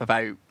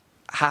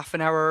half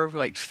an hour,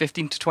 like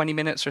 15 to 20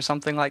 minutes or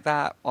something like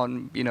that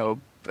on,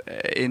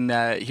 in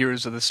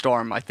Heroes of the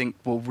Storm, I think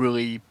will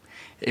really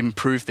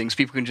improve things.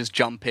 People can just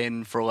jump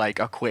in for, like,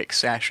 a quick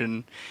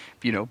session,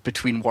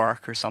 between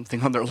work or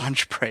something on their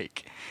lunch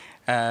break.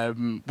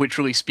 Which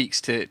really speaks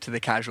to the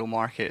casual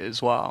market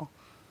as well.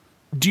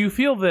 Do you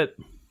feel that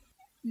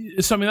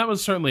So I mean, that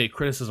was certainly a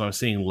criticism I was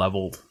seeing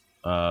leveled,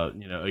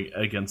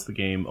 against the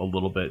game a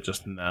little bit,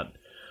 just in that,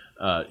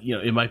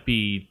 it might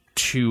be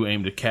too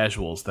aimed at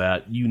casuals,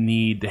 that you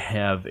need to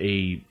have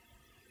a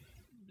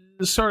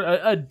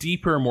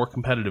deeper, more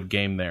competitive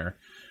game there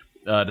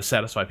to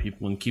satisfy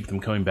people and keep them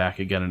coming back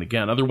again and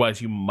again.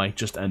 Otherwise, you might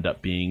just end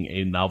up being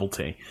a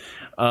novelty.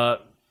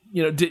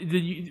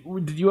 Did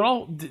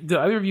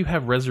either of you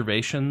have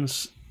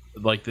reservations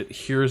like that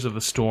Heroes of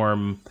the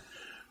Storm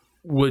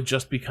would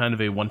just be kind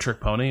of a one-trick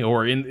pony,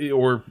 or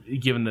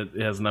given that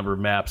it has a number of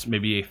maps,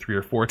 maybe a 3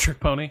 or 4 trick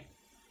pony?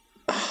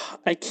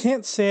 I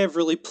can't say I've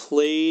really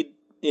played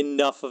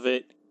enough of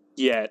it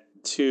yet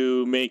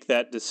to make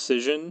that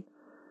decision.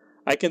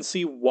 I can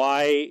see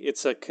why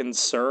it's a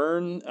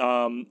concern.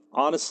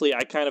 Honestly,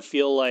 I kind of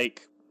feel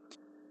like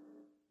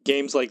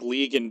games like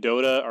League and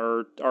Dota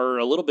are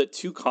a little bit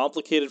too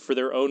complicated for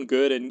their own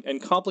good,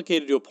 and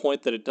complicated to a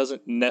point that it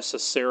doesn't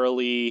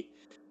necessarily,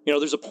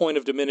 there's a point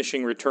of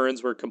diminishing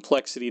returns where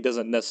complexity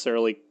doesn't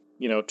necessarily,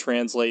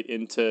 translate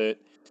into,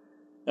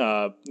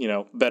 a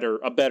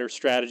better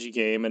strategy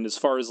game. And as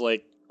far as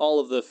like all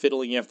of the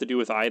fiddling you have to do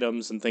with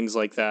items and things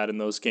like that in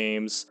those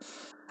games,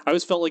 I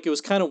always felt like it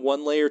was kind of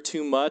one layer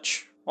too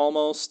much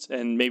almost,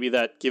 and maybe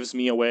that gives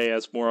me away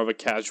as more of a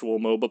casual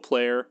MOBA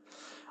player.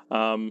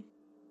 I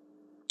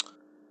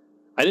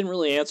didn't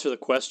really answer the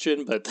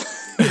question, but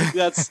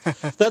that's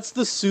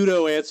the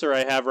pseudo answer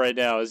I have right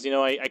now. Is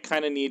I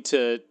kind of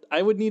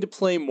I would need to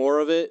play more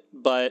of it,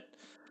 but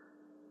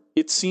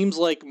it seems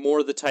like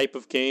more the type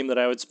of game that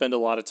I would spend a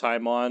lot of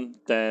time on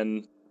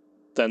than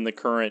the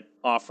current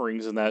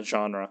offerings in that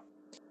genre.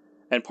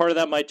 And part of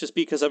that might just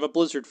be because I'm a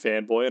Blizzard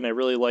fanboy, and I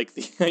really like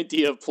the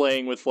idea of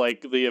playing with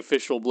like the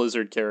official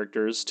Blizzard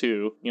characters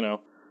too.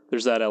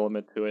 There's that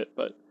element to it,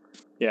 but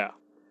yeah.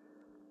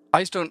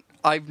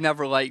 I've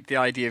never liked the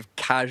idea of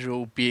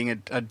casual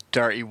being a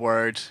dirty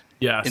word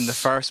in the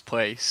first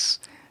place.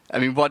 I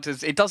mean,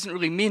 it doesn't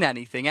really mean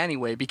anything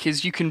anyway,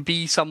 because you can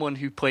be someone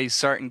who plays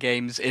certain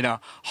games in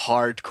a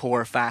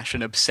hardcore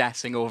fashion,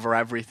 obsessing over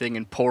everything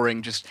and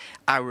pouring just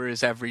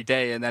hours every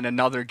day, and then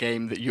another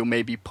game that you'll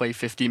maybe play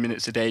 15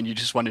 minutes a day and you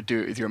just want to do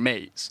it with your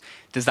mates.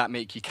 Does that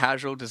make you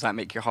casual? Does that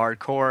make you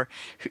hardcore?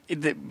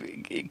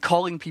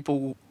 Calling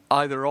people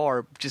either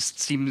or just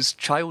seems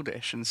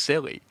childish and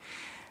silly.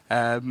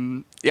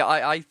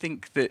 I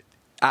think that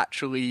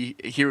actually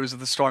Heroes of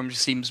the Storm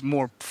just seems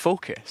more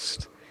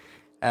focused.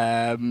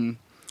 And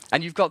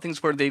you've got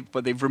things where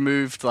they've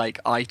removed like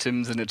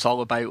items, and it's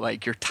all about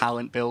like your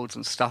talent builds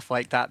and stuff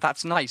like that.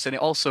 That's nice, and it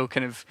also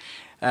kind of,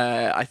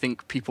 I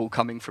think people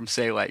coming from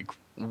say like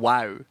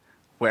WoW,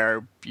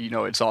 where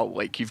it's all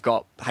like you've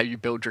got how you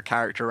build your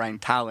character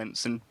around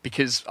talents, and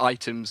because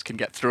items can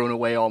get thrown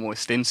away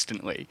almost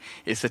instantly,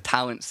 it's the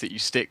talents that you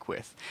stick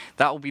with.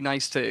 That will be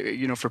nice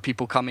to for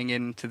people coming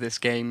into this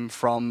game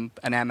from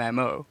an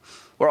MMO,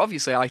 where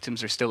obviously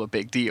items are still a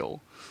big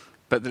deal,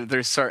 but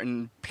there's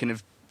certain kind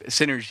of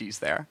synergies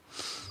there.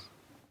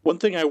 One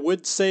thing I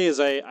would say is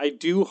I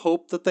do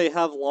hope that they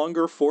have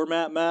longer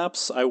format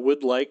maps. I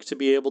would like to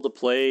be able to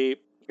play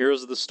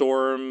Heroes of the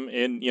Storm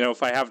in,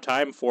 if I have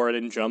time for it,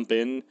 and jump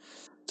in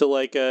to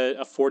like a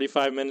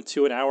 45-minute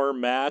to an hour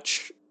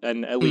match,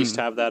 and at least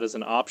have that as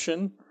an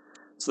option.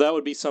 So that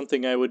would be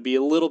something I would be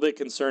a little bit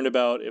concerned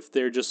about if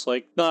they're just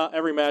like, nah,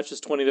 every match is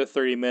 20 to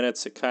 30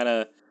 minutes. It kind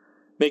of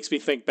makes me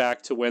think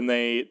back to when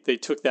they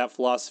took that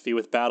philosophy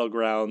with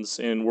Battlegrounds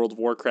in World of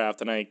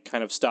Warcraft, and I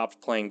kind of stopped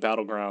playing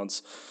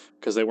Battlegrounds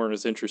because they weren't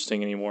as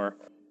interesting anymore.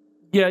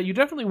 Yeah, you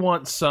definitely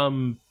want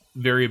some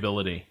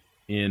variability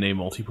in a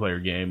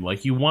multiplayer game.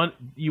 Like you want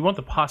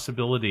the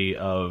possibility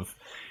of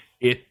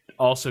it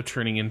also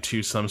turning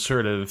into some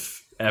sort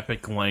of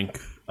epic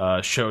length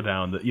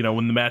showdown that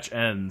when the match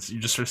ends,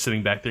 you're just sort of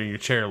sitting back there in your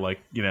chair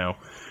like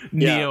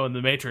Neo in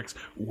the Matrix.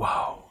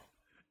 Whoa.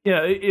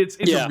 Yeah, it's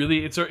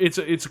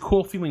a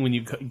cool feeling when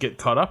you get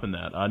caught up in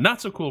that. Not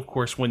so cool, of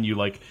course, when you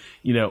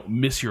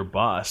miss your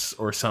bus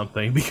or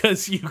something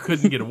because you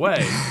couldn't get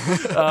away.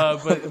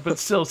 But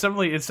still, it's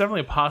definitely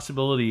a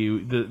possibility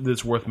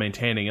that's worth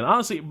maintaining. And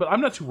honestly, but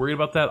I'm not too worried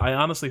about that. I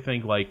honestly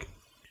think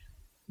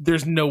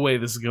there's no way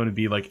this is going to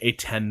be like a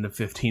 10 to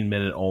 15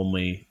 minute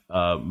only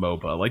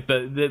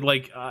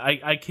MOBA.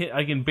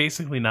 I can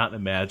basically not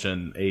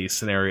imagine a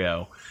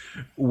scenario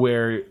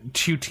where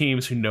two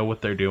teams who know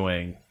what they're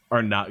doing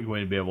are not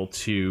going to be able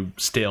to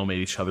stalemate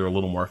each other a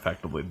little more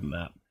effectively than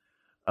that.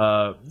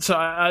 So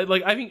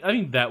I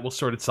think that will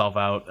sort itself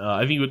out.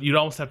 I think you'd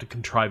almost have to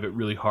contrive it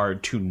really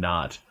hard to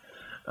not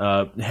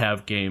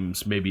have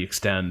games maybe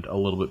extend a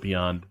little bit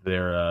beyond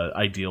their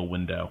ideal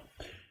window.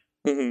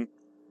 Mm-hmm.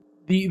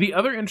 The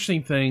other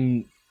interesting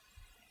thing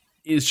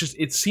is just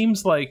it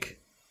seems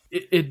like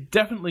it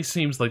definitely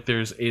seems like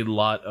there's a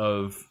lot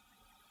of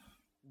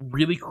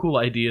really cool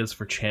ideas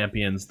for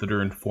champions that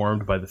are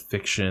informed by the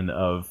fiction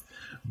of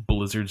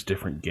Blizzard's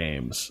different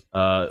games.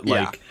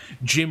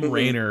 Jim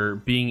Raynor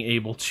being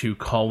able to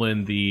call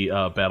in the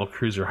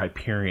battlecruiser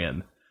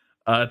Hyperion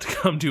to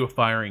come do a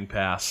firing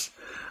pass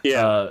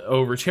Yeah.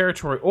 over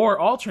territory. Or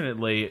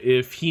alternately,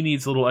 if he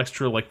needs a little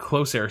extra like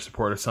close air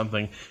support or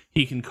something,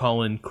 he can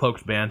call in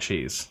cloaked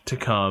banshees to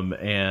come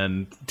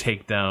and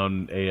take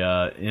down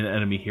an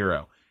enemy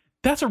hero.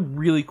 That's a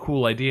really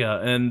cool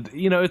idea, and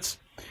it's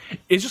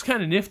just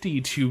kind of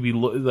nifty to be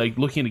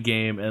looking at a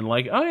game and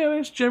like, oh yeah,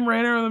 there's Jim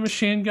Raynor with a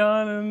machine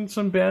gun and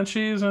some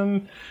banshees,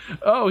 and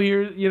oh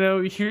here's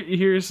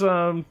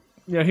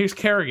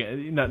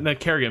Kerrigan, not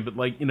Kerrigan, but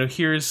like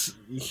here's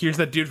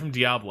that dude from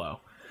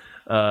Diablo,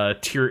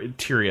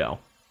 Tyrael.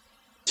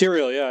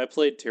 Tyrael, yeah, I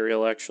played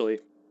Tyrael actually.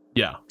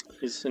 Yeah,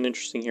 he's an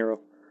interesting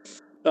hero.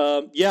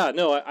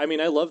 I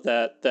mean, I love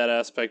that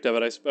aspect of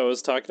it. I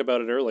was talking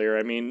about it earlier.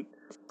 I mean,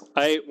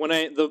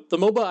 the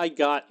MOBA I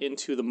got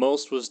into the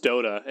most was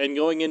Dota, and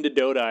going into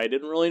Dota, I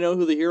didn't really know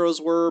who the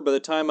heroes were. By the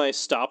time I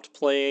stopped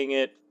playing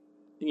it,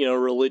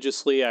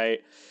 religiously, I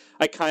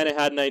kind of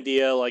had an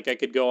idea. Like I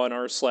could go on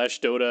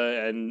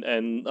r/Dota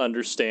and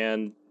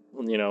understand,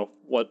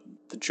 what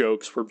the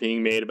jokes were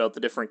being made about the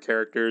different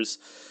characters.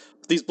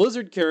 But these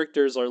Blizzard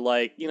characters are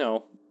like,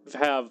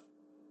 have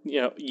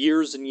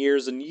years and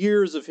years and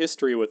years of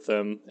history with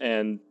them,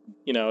 and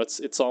it's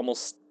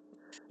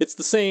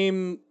the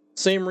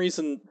same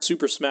reason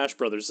Super Smash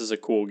Brothers is a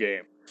cool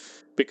game,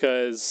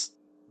 because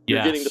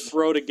you're getting to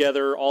throw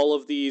together all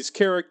of these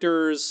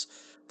characters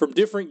from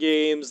different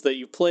games that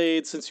you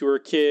played since you were a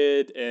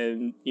kid,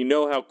 and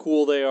how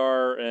cool they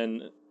are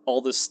and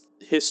all this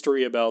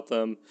history about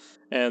them,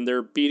 and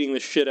they're beating the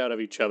shit out of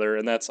each other,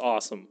 and that's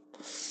awesome.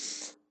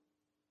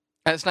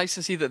 And it's nice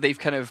to see that they've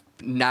kind of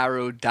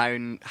narrowed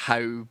down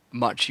how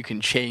much you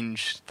can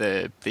change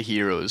the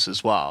heroes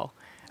as well.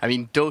 I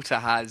mean,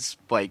 Dota has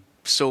like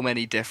so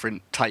many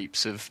different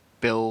types of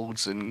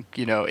builds, and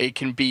it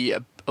can be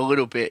a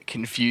little bit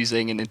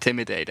confusing and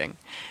intimidating.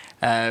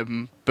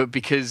 But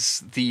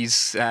because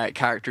these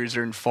characters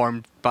are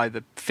informed by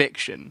the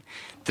fiction,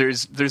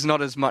 there's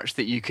not as much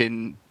that you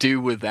can do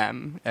with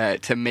them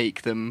to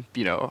make them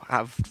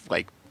have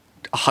like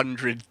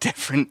 100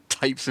 different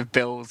types of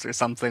builds or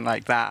something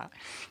like that,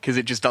 because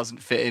it just doesn't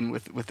fit in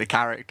with the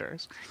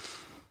characters.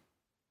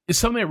 It's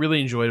something I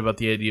really enjoyed about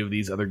the idea of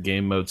these other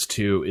game modes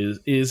too.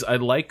 Is I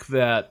like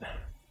that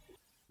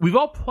we've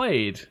all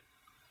played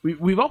the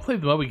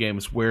MOBA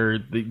games where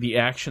the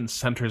action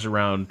centers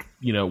around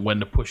when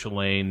to push a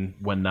lane,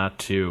 when not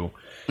to,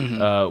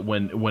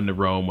 when to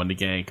roam, when to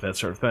gank, that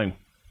sort of thing.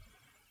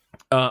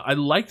 I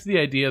liked the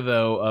idea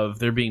though of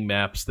there being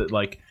maps that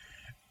like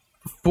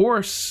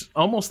force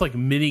almost like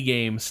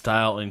minigame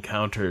style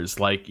encounters,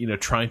 like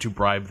trying to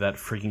bribe that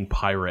freaking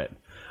pirate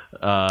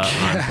on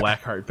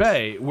Blackheart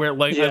Bay, where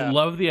like I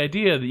love the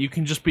idea that you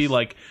can just be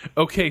like,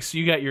 okay, so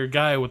you got your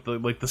guy with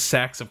the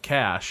sacks of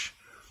cash,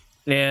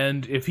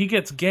 and if he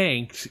gets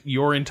ganked,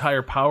 your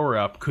entire power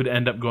up could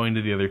end up going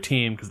to the other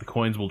team because the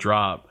coins will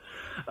drop.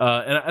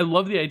 And I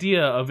love the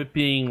idea of it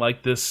being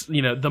like this,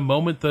 the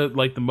moment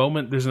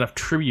there's enough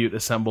tribute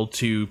assembled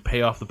to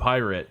pay off the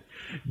pirate,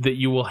 that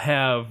you will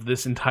have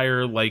this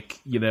entire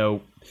it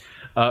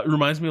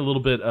reminds me a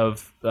little bit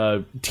of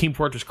Team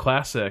Fortress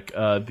Classic,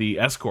 the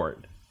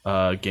escort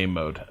game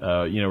mode,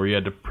 where you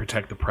had to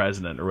protect the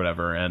president or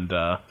whatever. And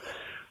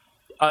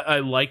I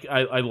like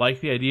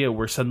the idea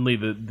where suddenly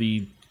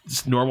the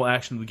normal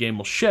action of the game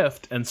will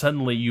shift, and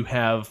suddenly you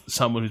have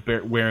someone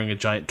who's wearing a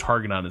giant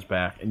target on his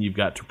back, and you've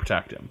got to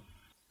protect him.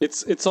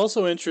 It's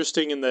also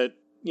interesting in that,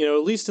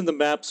 at least in the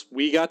maps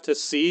we got to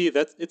see,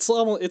 that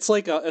it's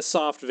like a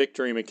soft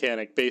victory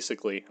mechanic,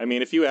 basically. I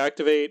mean, if you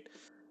activate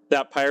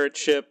that pirate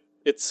ship,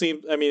 it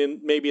seems, I mean,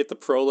 maybe at the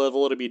pro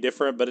level it'll be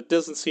different, but it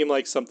doesn't seem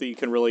like something you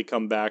can really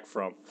come back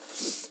from.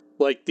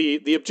 Like,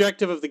 the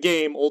objective of the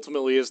game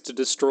ultimately is to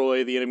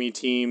destroy the enemy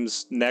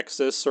team's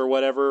nexus or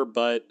whatever,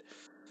 but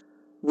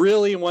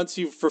really, once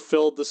you've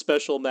fulfilled the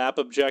special map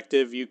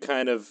objective, you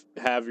kind of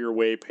have your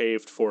way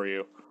paved for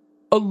you.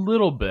 A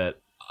little bit.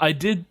 I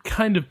did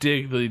kind of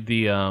dig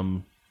the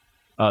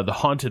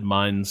Haunted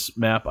Mines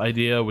map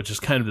idea, which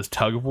is kind of this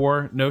tug of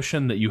war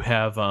notion that you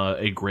have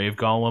a grave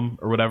golem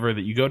or whatever,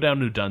 that you go down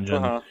to a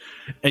dungeon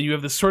and you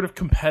have this sort of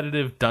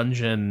competitive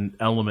dungeon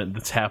element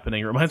that's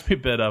happening. It reminds me a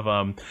bit of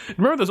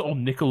remember those old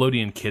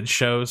Nickelodeon kids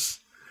shows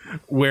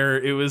where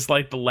it was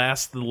like the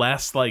last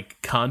like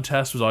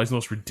contest was always the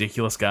most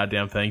ridiculous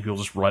goddamn thing, people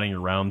just running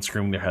around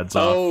screaming their heads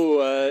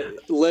off.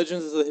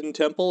 Legends of the Hidden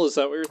Temple, is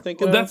that what you're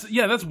thinking of?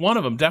 That's one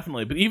of them,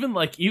 definitely. But even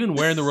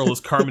Where in the World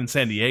is Carmen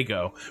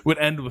Sandiego would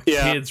end with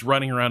kids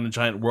running around a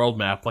giant world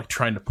map, like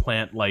trying to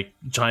plant like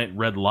giant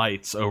red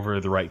lights over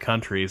the right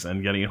countries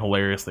and getting it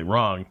hilariously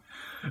wrong.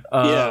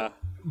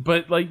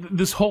 But like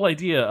this whole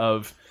idea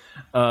of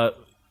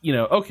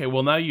okay,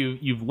 well now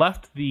you've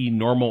left the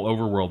normal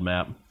overworld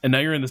map, and now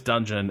you're in this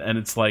dungeon, and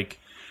it's like,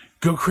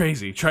 go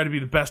crazy, try to be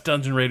the best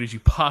dungeon raiders you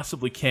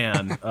possibly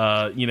can,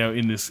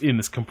 in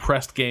this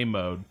compressed game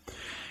mode,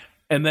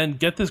 and then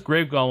get this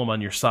grave golem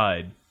on your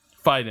side,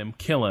 fight him,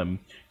 kill him,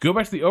 go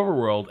back to the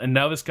overworld, and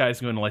now this guy's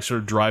going to like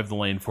sort of drive the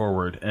lane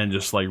forward and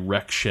just like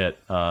wreck shit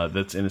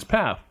that's in his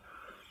path.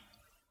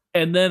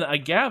 And then I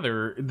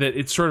gather that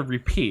it sort of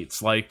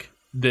repeats, like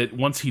that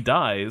once he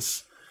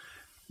dies,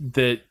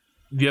 that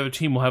the other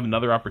team will have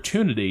another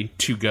opportunity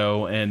to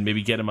go and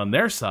maybe get him on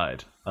their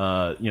side.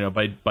 By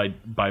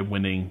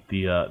winning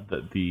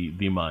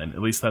the mine.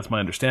 At least that's my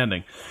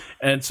understanding.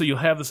 And so you'll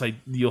have this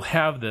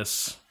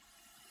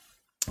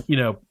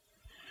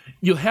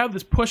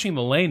pushing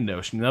the lane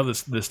notion,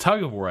 this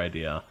tug of war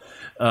idea,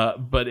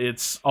 but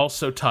it's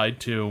also tied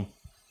to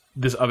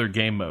this other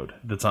game mode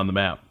that's on the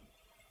map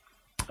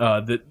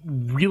that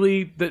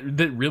really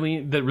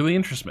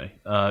interests me,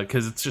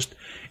 because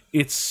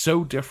it's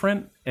so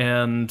different,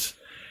 and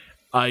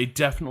I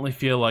definitely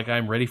feel like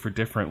I'm ready for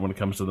different when it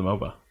comes to the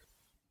MOBA.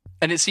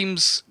 And it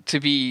seems to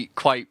be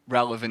quite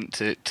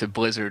relevant to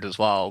Blizzard as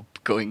well,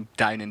 going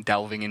down and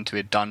delving into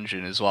a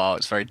dungeon as well.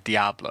 It's very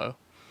Diablo.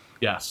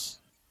 Yes.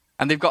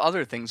 And they've got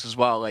other things as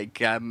well,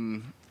 like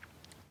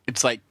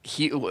it's like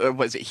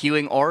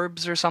healing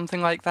orbs or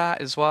something like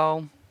that as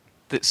well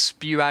that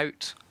spew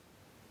out.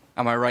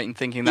 Am I right in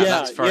thinking that?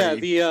 That's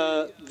very...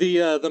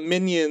 the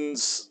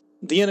minions,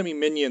 the enemy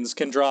minions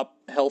can drop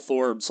health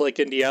orbs like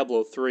in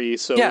Diablo 3.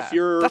 So if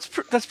you're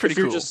that's pretty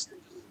cool.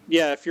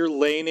 If you're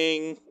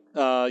laning,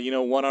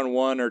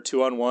 1-on-1 or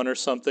 2-on-1 or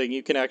something,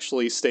 you can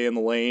actually stay in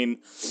the lane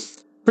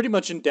pretty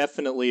much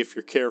indefinitely if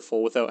you're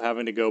careful without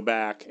having to go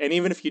back. And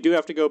even if you do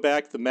have to go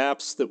back, the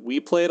maps that we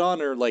played on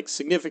are like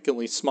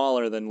significantly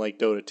smaller than like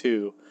Dota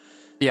 2.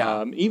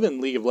 Yeah. Even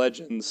League of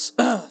Legends.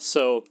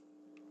 So,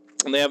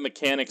 and they have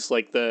mechanics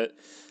like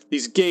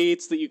these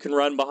gates that you can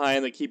run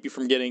behind that keep you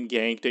from getting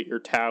ganked at your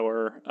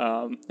tower.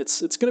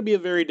 It's going to be a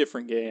very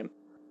different game.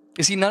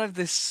 You see, none of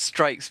this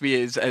strikes me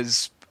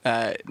as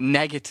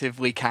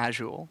negatively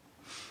casual.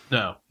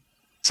 No.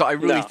 So I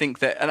really think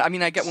that, and I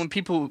mean, I get when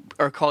people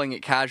are calling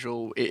it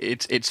casual,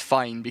 it's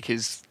fine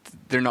because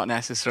they're not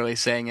necessarily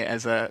saying it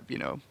as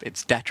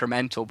it's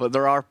detrimental, but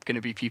there are going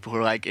to be people who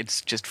are like,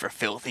 it's just for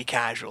filthy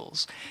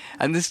casuals.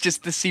 And this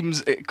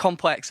seems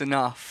complex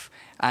enough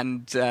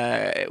and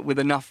with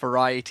enough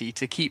variety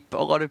to keep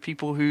a lot of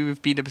people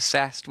who've been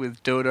obsessed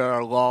with Dota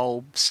or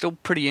LoL still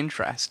pretty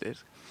interested.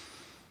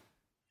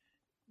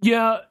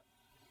 Yeah.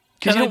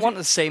 Because you don't want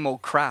the same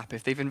old crap.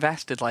 If they've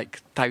invested like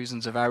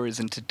thousands of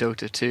hours into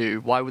Dota 2,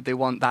 why would they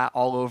want that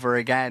all over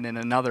again in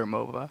another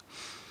MOBA?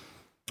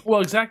 Well,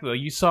 exactly. Like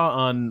you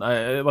saw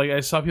I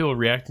saw people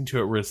reacting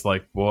to it where it's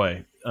like,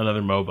 boy,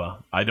 another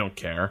MOBA. I don't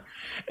care.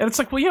 And it's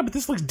like, well, yeah, but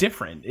this looks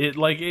different. It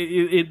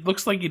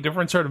looks like a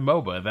different sort of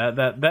MOBA.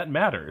 That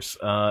matters.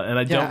 And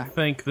I don't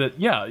think that.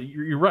 Yeah,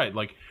 you're right.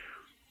 Like,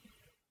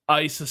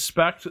 I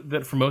suspect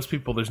that for most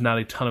people, there's not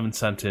a ton of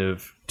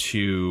incentive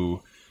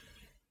to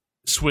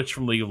switch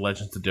from League of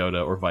Legends to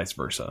Dota or vice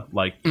versa.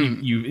 Like,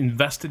 you've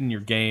invested in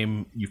your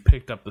game, you've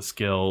picked up the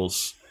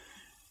skills,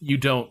 you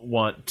don't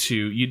want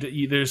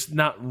to... there's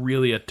not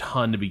really a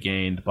ton to be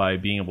gained by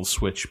being able to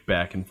switch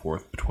back and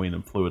forth between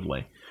them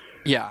fluidly.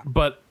 Yeah.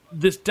 But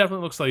this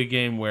definitely looks like a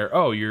game where,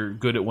 you're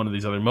good at one of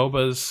these other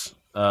MOBAs.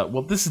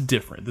 Well, this is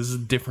different. This is a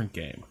different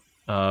game.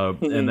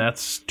 And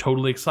that's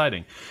totally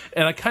exciting.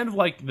 And I kind of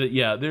like that,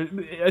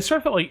 I sort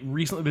of felt like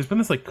recently there's been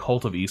this like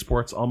cult of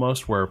esports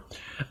almost where,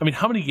 I mean,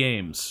 how many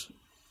games,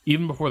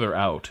 even before they're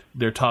out,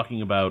 they're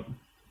talking about,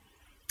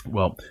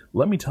 well,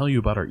 let me tell you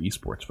about our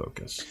esports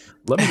focus.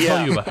 Let me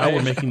tell you about how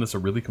we're making this a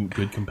really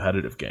good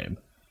competitive game.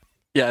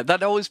 Yeah,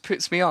 that always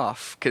puts me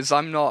off because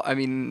I'm not, I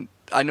mean,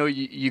 I know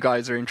you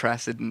guys are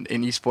interested in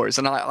esports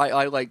and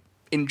I like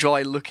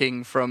enjoy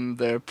looking from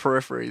the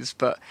peripheries,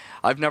 but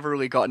I've never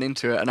really gotten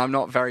into it and I'm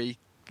not very,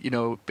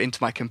 into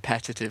my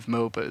competitive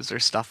MOBAs or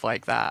stuff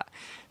like that.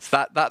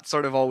 So that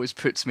sort of always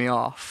puts me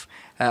off.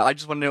 I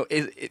just want to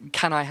know,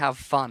 can I have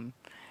fun?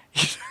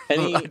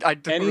 I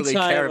don't really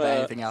care about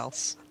anything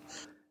else.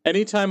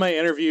 Anytime I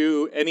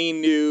interview any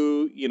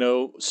new,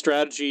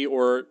 strategy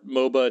or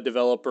MOBA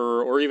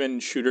developer or even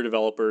shooter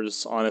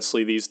developers,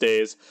 honestly, these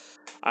days,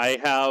 I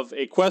have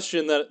a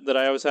question that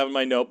I always have in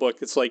my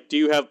notebook. It's like, do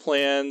you have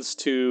plans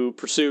to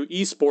pursue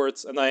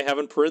esports? And I have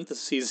in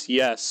parentheses,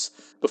 yes,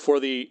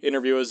 before the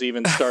interview has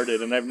even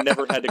started. And I've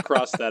never had to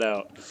cross that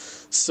out.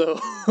 So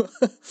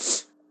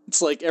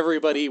it's like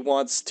everybody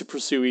wants to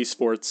pursue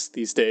esports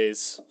these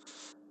days.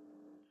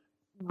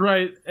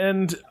 Right.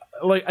 And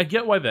like, I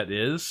get why that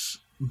is,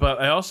 but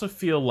I also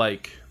feel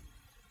like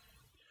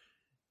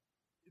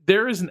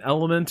there is an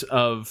element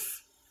of,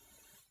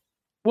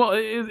 well,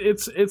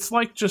 it's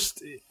like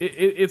just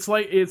it's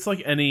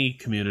like any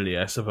community,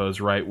 I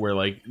suppose, right? Where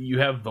like you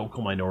have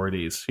vocal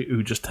minorities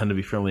who just tend to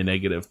be fairly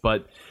negative,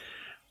 but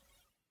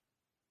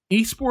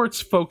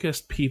esports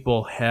focused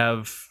people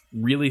have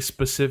really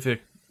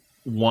specific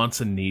wants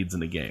and needs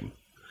in a game,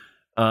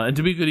 and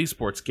to be a good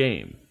esports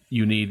game,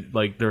 you need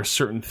there are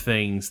certain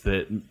things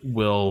that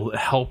will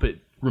help it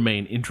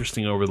remain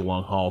interesting over the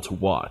long haul to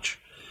watch,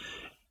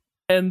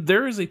 and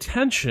there is a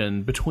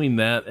tension between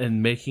that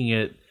and making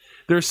it.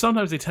 There's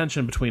sometimes a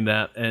tension between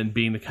that and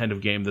being the kind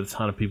of game that a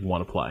ton of people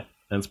want to play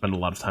and spend a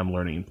lot of time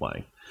learning and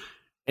playing.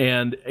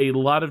 And a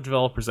lot of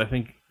developers, I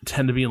think,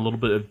 tend to be in a little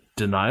bit of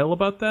denial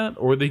about that,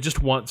 or they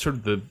just want sort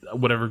of the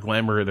whatever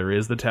glamour there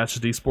is attached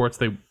to esports.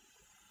 They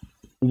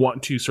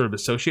want to sort of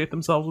associate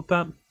themselves with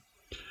that.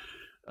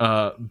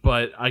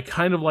 But I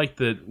kind of like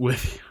that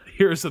with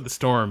Heroes of the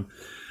Storm,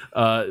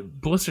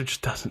 Blizzard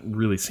just doesn't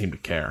really seem to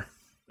care.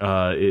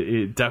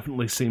 It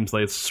definitely seems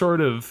like it's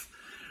sort of,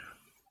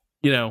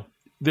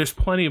 there's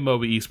plenty of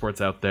MOBA esports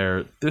out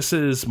there. This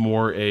is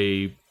more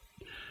a,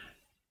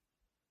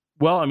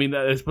 well, I mean,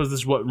 I suppose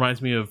this is what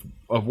reminds me of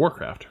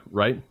Warcraft,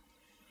 right?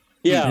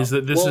 Yeah. Is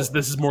that this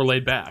is more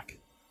laid back.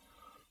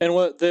 And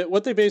what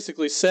they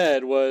basically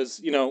said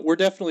was, we're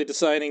definitely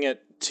deciding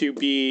it to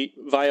be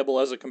viable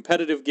as a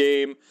competitive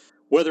game.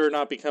 Whether or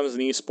not it becomes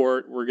an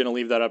esport, we're going to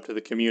leave that up to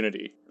the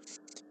community.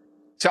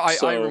 So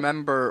I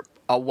remember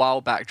a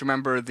while back. Do you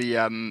remember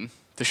the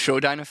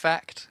Showdown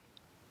effect?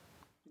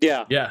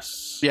 Yeah.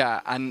 Yes. Yeah,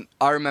 and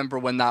I remember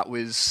when that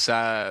was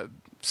I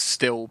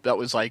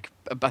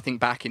think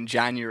back in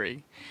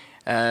January,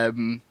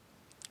 and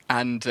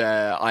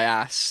I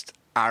asked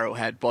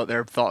Arrowhead what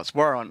their thoughts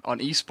were on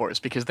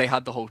esports, because they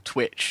had the whole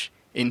Twitch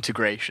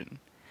integration.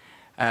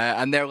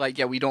 And they're like,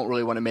 yeah, we don't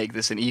really want to make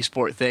this an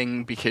esport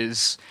thing,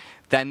 because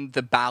then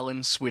the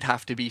balance would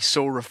have to be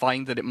so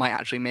refined that it might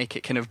actually make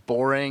it kind of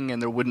boring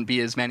and there wouldn't be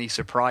as many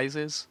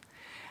surprises.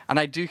 And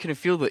I do kind of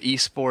feel that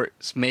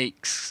esports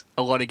makes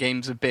a lot of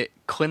games a bit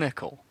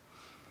clinical.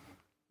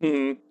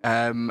 Mm-hmm.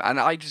 And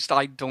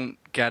I don't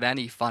get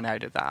any fun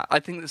out of that.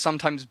 I think that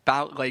sometimes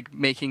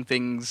making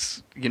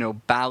things,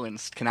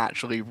 balanced can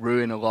actually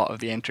ruin a lot of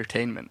the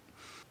entertainment.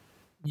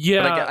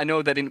 Yeah, but I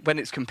know that when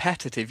it's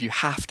competitive, you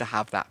have to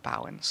have that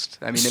balanced.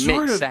 I mean, it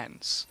makes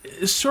sense.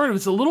 It's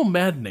a little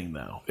maddening,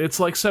 though. It's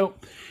like, so,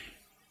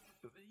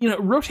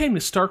 rotating to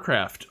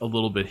StarCraft a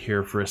little bit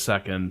here for a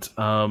second.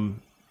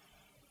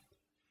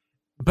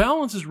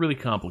 Balance is really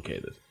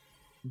complicated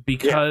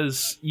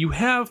because you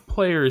have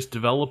players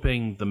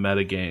developing the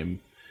metagame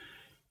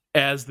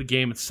as the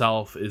game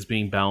itself is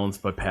being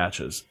balanced by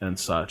patches and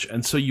such.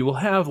 And so you will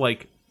have,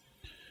 for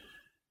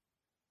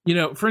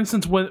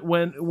instance,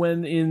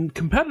 when in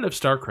competitive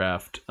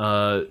StarCraft,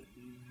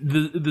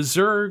 the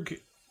Zerg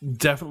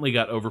definitely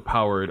got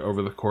overpowered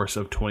over the course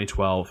of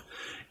 2012,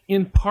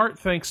 in part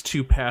thanks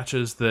to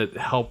patches that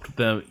helped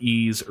them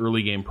ease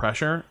early game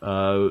pressure.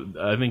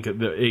 I think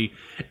a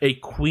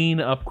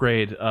Queen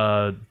upgrade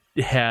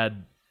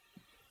had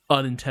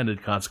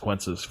unintended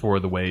consequences for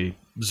the way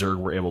Zerg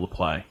were able to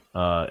play,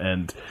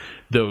 and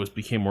those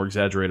became more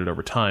exaggerated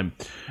over time.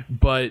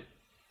 But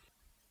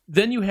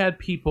then you had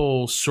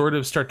people sort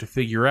of start to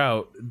figure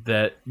out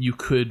that you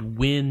could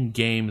win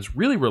games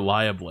really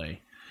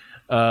reliably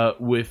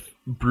with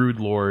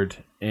Broodlord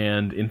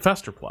and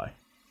Infestor play.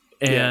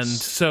 And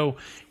so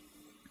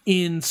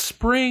in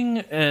spring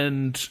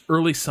and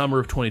early summer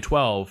of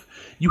 2012,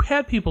 you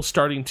had people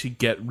starting to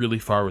get really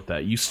far with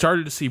that. You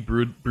started to see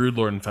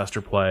Broodlord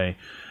Infestor play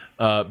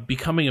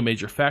becoming a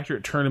major factor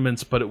at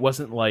tournaments, but it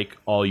wasn't like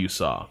all you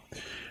saw.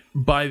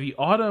 By the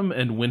autumn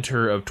and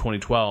winter of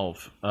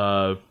 2012,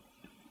 Broodlord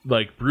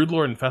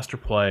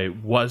Infestor play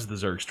was the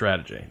Zerg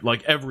strategy.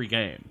 Like every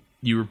game,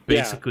 you were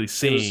basically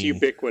seeing... It was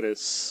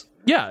ubiquitous.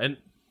 Yeah, and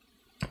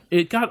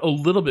it got a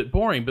little bit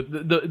boring, but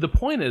the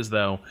point is,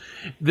 though,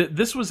 that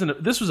this was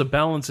a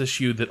balance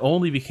issue that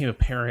only became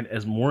apparent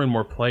as more and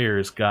more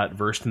players got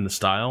versed in the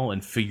style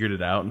and figured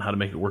it out and how to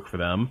make it work for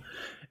them.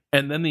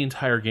 And then the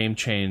entire game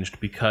changed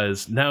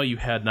because now you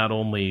had not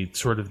only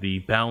sort of the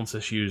balance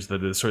issues that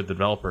the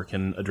developer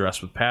can address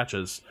with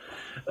patches,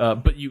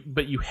 but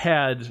you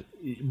had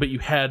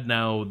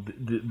now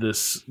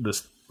this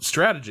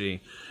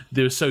strategy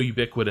that was so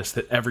ubiquitous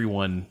that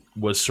everyone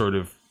was sort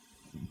of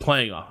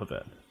playing off of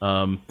it.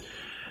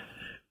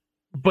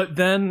 But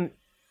then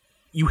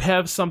you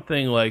have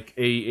something like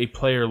a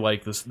player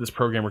like this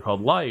programmer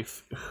called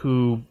Life,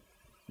 who,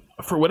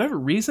 for whatever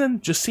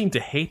reason, just seemed to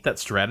hate that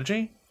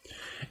strategy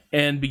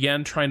and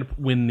began trying to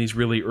win these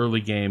really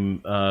early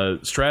game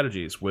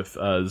strategies with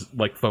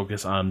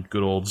focus on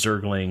good old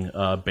Zergling,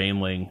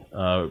 Baneling,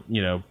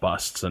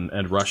 busts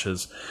and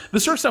rushes. The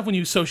sort of stuff when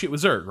you associate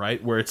with Zerg,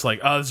 right? Where it's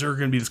like, Zerg are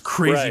going to be this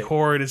crazy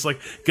horde. It's like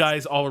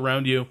guys all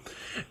around you.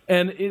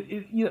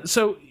 And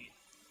so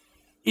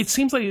it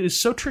seems like it is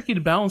so tricky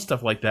to balance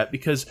stuff like that,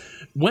 because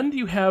when do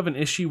you have an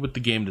issue with the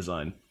game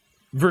design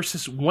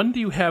versus when do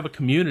you have a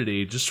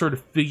community just sort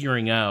of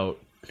figuring out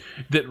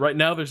that right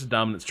now there's a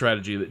dominant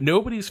strategy that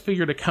nobody's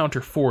figured a counter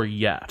for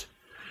yet,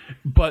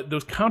 but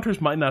those counters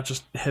might not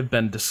just have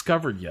been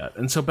discovered yet.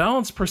 And so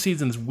balance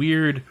proceeds in this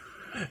weird...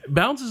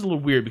 Balance is a little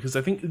weird because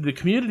I think the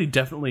community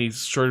definitely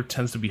sort of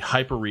tends to be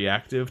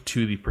hyper-reactive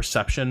to the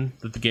perception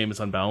that the game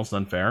is unbalanced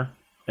and unfair.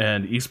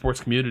 And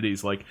esports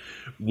communities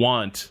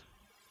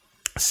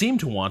seem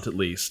to want at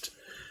least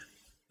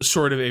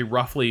sort of a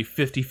roughly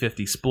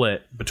 50-50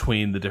 split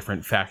between the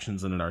different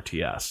factions in an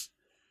RTS.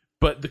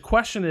 But the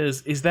question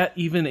is that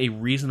even a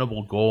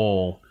reasonable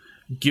goal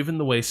given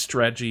the way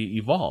strategy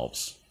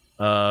evolves?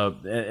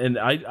 And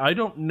I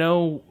don't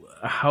know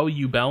how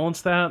you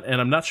balance that,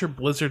 and I'm not sure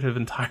Blizzard have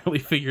entirely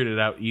figured it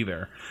out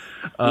either.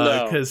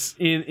 Because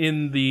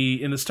in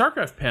the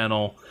StarCraft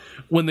panel,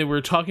 when they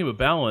were talking about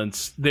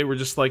balance, they were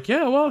just like,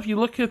 yeah, well, if you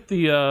look at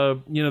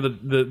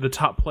the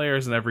top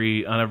players on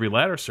every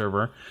ladder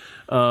server,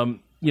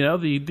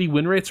 the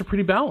win rates are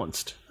pretty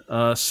balanced.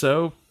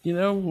 So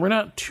we're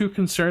not too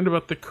concerned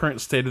about the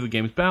current state of the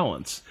game's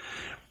balance.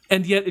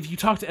 And yet, if you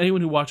talk to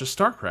anyone who watches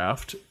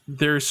StarCraft,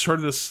 there's sort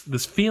of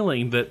this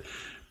feeling that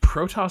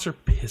Protoss are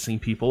pissing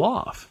people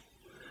off.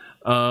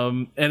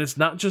 And it's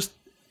not just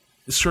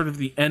sort of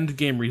the end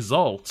game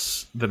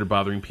results that are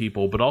bothering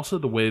people, but also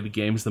the way the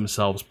games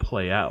themselves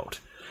play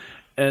out.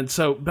 And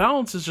so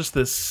balance is just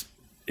this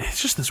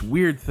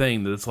weird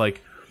thing that it's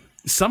like,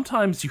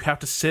 sometimes you have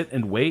to sit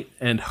and wait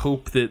and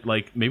hope that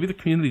like maybe the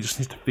community just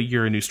needs to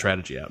figure a new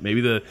strategy out.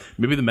 Maybe the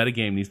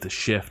metagame needs to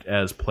shift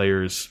as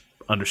players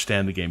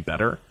understand the game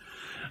better.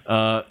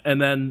 And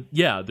then,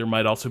 there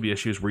might also be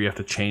issues where you have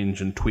to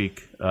change and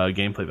tweak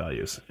gameplay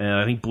values. And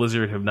I think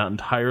Blizzard have not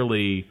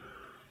entirely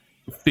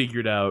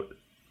figured out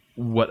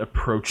what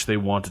approach they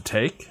want to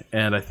take.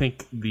 And I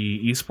think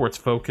the esports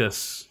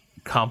focus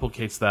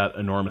complicates that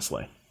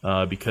enormously.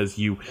 Because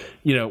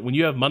when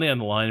you have money on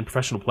the line and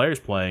professional players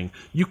playing,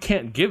 you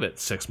can't give it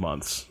 6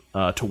 months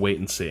to wait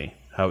and see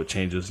how it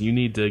changes. You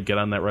need to get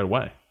on that right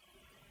away.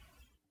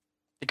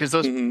 Because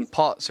those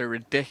pots are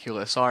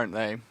ridiculous, aren't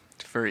they?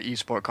 For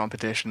esport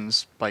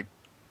competitions, like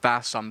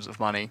vast sums of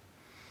money.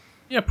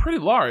 Yeah, pretty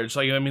large.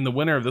 Like, I mean, the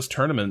winner of this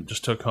tournament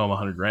just took home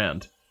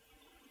 $100,000.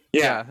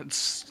 Yeah,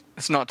 it's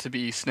not to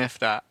be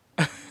sniffed at.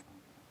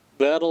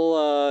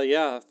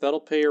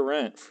 That'll pay your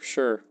rent for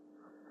sure.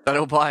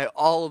 That'll buy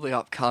all the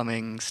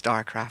upcoming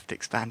StarCraft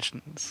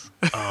expansions.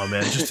 Oh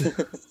man,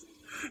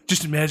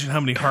 just imagine how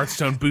many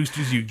Hearthstone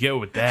boosters you get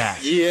with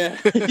that. Yeah,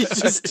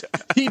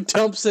 he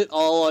dumps it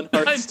all on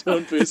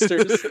Hearthstone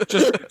boosters.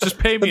 Just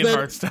pay me in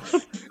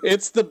Hearthstone.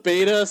 It's the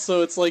beta,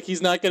 so it's like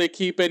he's not going to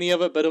keep any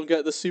of it, but he'll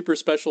get the super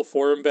special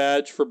forum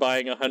badge for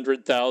buying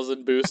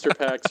 100,000 booster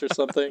packs or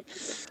something.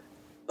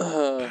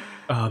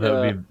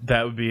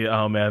 That would be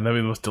oh man, that'd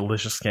be the most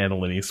delicious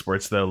scandal in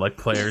esports though. Like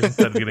players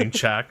instead of getting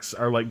checks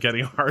are like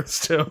getting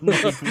Hearthstone.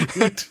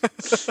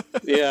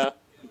 Yeah.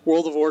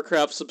 World of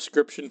Warcraft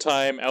subscription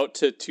time out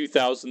to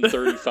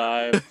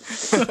 2035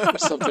 or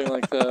something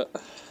like that.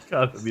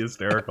 God, that'd be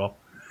hysterical.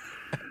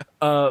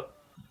 So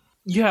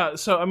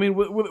I mean,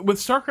 with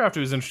StarCraft, it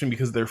was interesting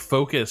because their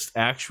focus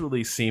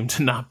actually seemed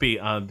to not be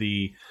on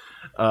the.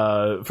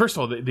 First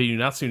of all, they do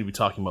not seem to be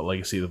talking about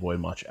Legacy of the Void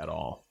much at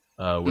all,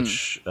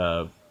 which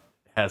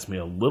has me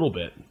a little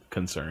bit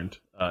concerned,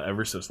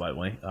 ever so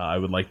slightly. I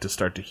would like to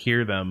start to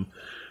hear them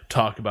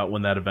talk about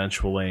when that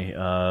eventually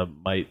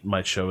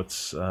might show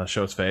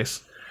its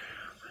face.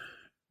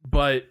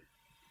 But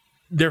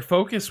their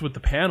focus with the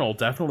panel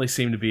definitely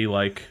seemed to be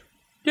like,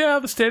 yeah,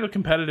 the state of the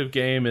competitive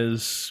game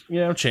is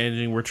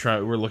changing.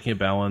 We're looking at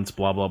balance,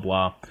 blah blah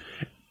blah.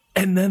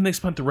 And then they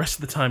spent the rest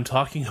of the time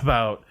talking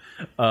about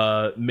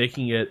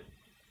making it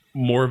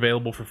more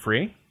available for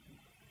free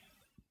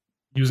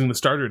using the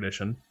starter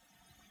edition,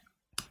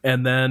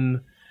 and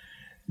then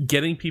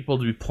getting people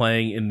to be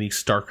playing in the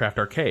StarCraft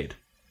arcade.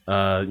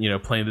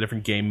 Playing the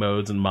different game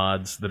modes and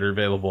mods that are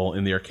available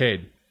in the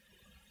arcade.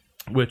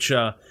 Which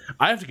I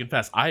have to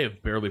confess, I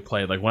have barely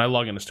played. Like when I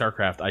log into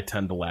StarCraft, I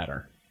tend to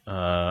ladder.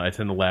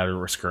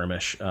 Or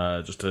skirmish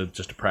just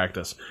to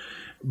practice.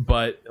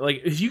 But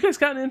like, have you guys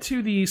gotten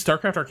into the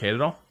StarCraft arcade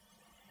at all?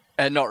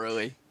 Not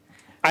really.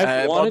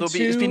 I've wanted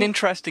to. It's been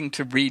interesting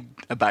to read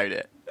about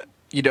it,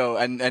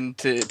 and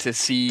to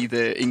see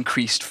the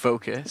increased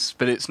focus.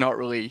 But it's not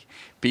really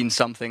been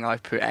something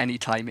I've put any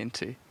time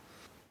into.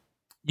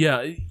 Yeah,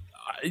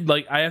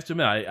 I have to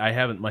admit, I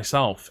haven't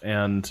myself,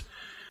 and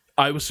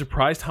I was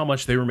surprised how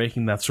much they were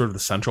making that sort of the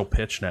central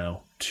pitch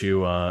now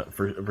to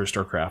for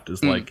StarCraft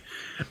is like,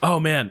 oh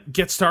man,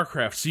 get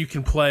StarCraft so you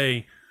can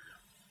play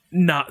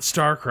not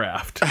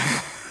StarCraft.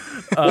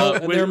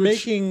 They're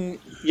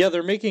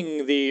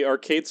making the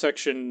arcade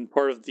section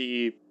part of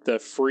the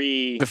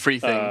free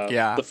thing,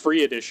 the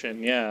free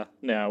edition,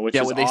 now, which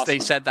is awesome. They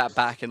said that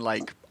back in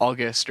like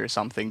August or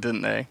something,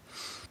 didn't they?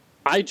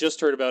 I just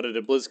heard about it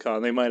at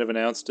BlizzCon. They might have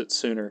announced it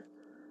sooner.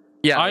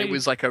 Yeah, it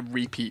was like a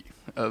repeat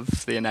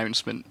of the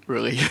announcement,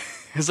 really.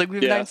 It's like,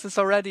 we've announced this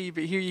already,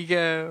 but here you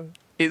go.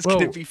 It's going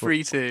to be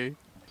free too.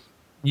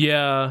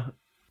 Yeah,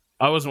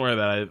 I wasn't aware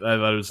of that. I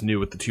thought it was new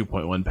with the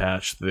 2.1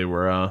 patch. They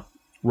were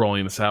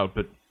rolling this out,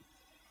 but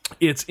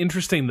it's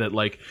interesting that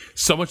like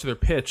so much of their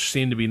pitch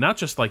seemed to be not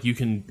just like you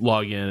can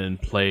log in and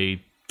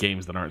play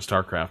games that aren't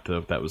StarCraft,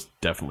 though that was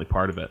definitely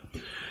part of it.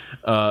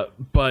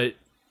 But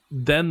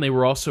then they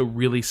were also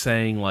really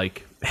saying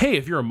like, hey,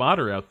 if you're a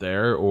modder out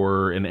there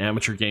or an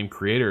amateur game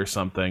creator or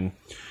something,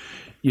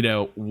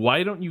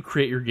 why don't you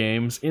create your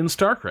games in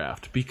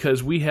StarCraft?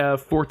 Because we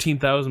have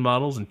 14,000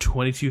 models and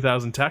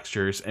 22,000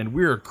 textures, and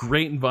we're a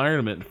great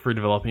environment for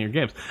developing your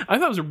games. I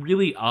thought it was a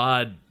really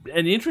odd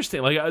and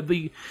interesting. Like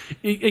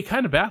it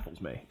kind of baffles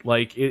me.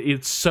 Like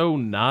it's so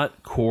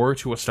not core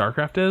to what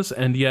StarCraft is,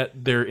 and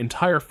yet their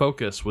entire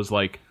focus was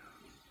like,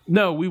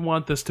 no, we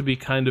want this to be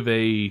kind of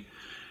a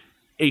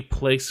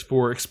place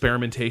for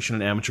experimentation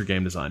and amateur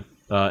game design.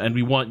 And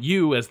we want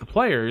you, as the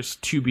players,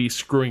 to be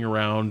screwing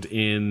around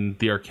in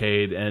the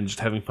arcade and just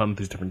having fun with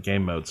these different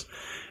game modes.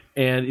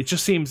 And it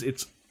just seems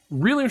it's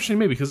really interesting to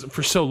me because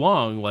for so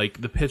long,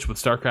 like the pitch with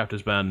StarCraft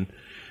has been,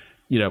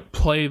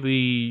 play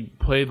the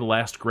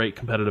last great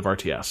competitive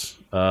RTS.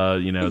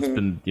 It's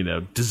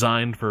been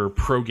designed for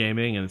pro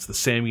gaming, and it's the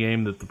same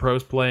game that the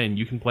pros play, and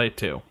you can play it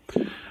too.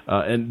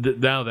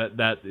 And now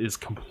that is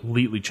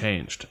completely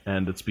changed,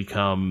 and it's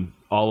become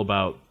all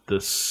about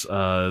this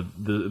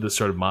this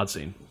sort of mod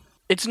scene.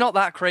 It's not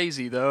that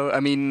crazy though. I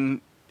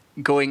mean,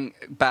 going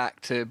back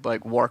to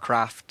like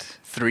Warcraft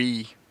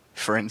 3,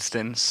 for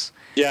instance.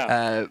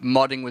 Yeah.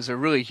 Modding was a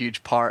really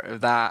huge part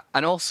of that,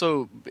 and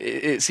also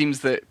it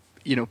seems that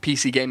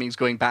PC gaming is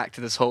going back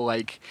to this whole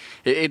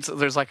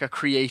there's like a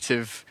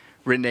creative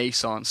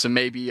renaissance, and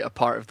maybe a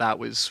part of that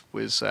was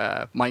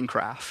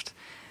Minecraft,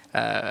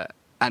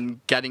 and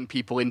getting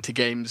people into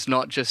games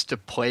not just to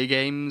play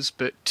games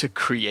but to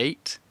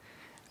create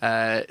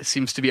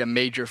seems to be a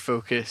major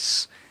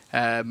focus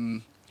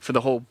for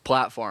the whole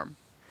platform.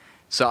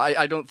 So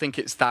I don't think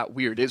it's that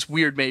weird. It's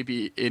weird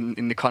maybe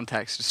in the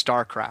context of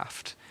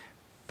StarCraft,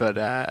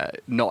 but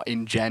not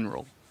in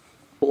general.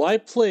 Well, I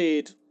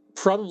played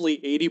probably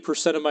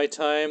 80% of my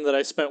time that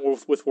I spent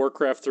with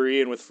Warcraft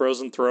 3 and with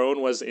Frozen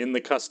Throne was in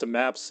the custom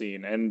map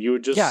scene, and you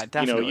would just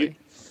definitely.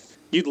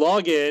 You'd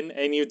log in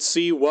and you'd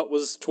see what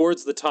was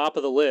towards the top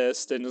of the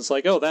list, and it's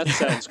like, oh, that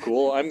sounds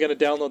cool. I'm going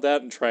to download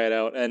that and try it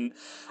out. And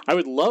I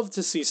would love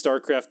to see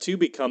StarCraft 2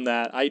 become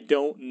that. I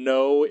don't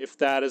know if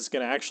that is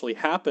going to actually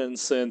happen,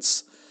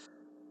 since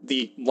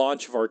the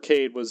launch of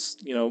Arcade was,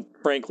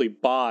 frankly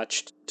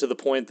botched to the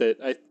point that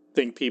I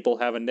think people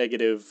have a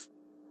negative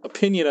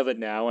opinion of it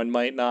now and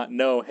might not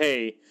know,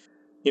 hey,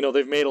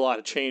 they've made a lot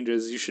of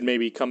changes. You should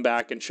maybe come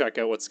back and check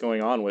out what's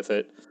going on with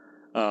it.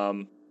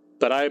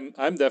 But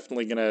I'm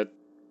definitely going to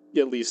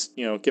at least,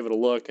 give it a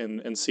look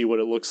and see what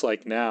it looks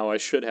like now. I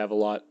should have a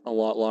lot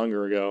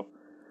longer ago.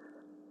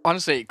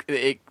 Honestly,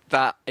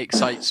 that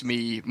excites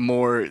me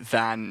more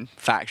than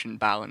faction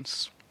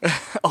balance.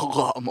 A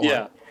lot more.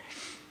 Yeah.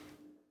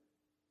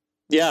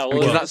 Yeah, well,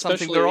 because that's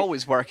something they're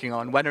always working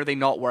on. When are they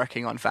not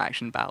working on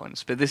faction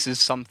balance? But this is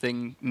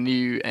something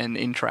new and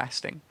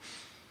interesting.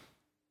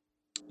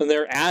 And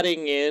they're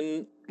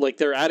adding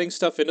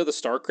stuff into the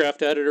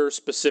StarCraft editor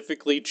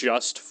specifically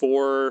just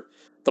for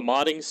the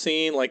modding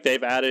scene. Like,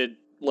 they've added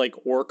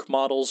orc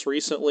models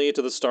recently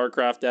to the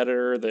StarCraft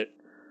editor that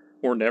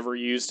were never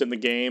used in the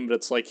game, but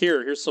it's like,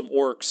 here's some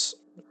orcs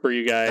for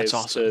you guys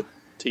to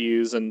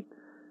use. And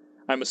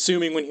I'm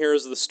assuming when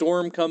Heroes of the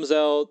Storm comes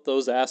out,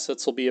 those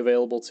assets will be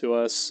available to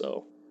us,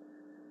 so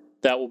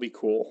that will be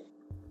cool.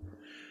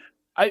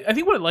 I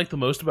think what I like the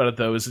most about it,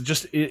 though, is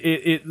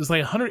it was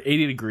like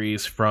 180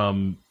 degrees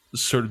from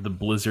sort of the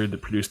Blizzard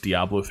that produced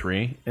Diablo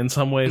 3 in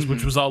some ways,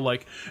 which was all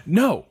like,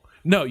 no,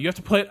 you have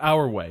to play it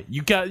our way.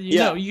 You got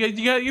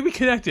to be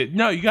connected.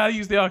 No, you got to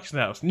use the auction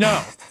house.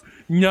 No.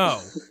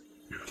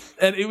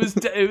 And it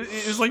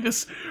was like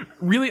this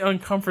really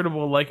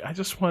uncomfortable, like, I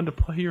just wanted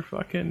to play your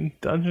fucking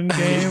dungeon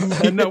game.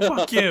 And no,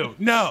 fuck you.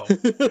 No.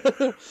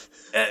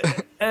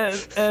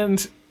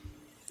 and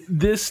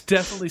this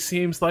definitely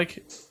seems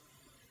like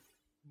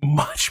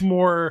much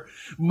more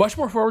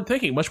forward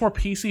thinking, much more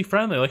PC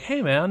friendly. Like,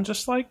 hey man,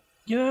 just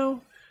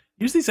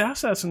use these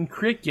assets and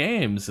create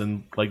games,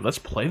 and let's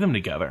play them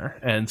together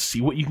and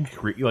see what you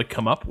can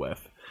come up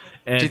with.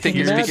 And do you think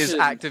it's because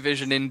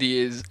Activision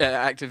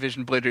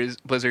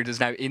Blizzard is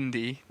now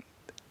indie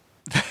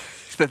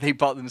that they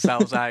bought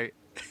themselves out?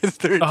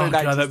 they're God,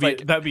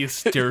 that'd be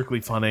hysterically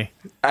funny.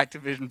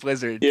 Activision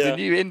Blizzard, the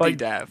new indie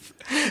dev.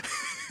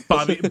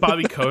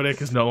 Bobby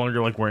Kotick is no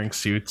longer wearing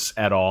suits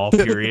at all.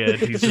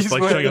 Period. He's just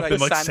showing up in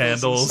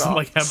sandals and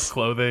hemp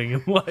clothing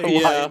and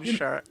Hawaiian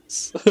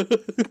shirts.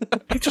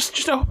 Hey,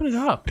 just open it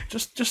up.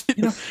 Just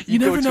you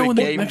never know when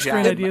the next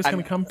great idea is going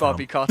to come from.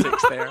 Bobby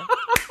Kotick's there.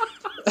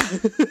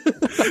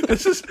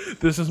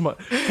 This is my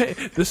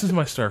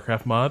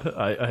StarCraft mod.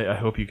 I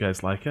hope you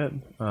guys like it.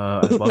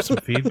 I'd love some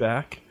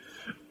feedback.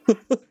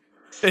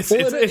 It's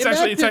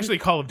actually a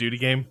Call of Duty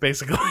game,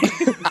 basically.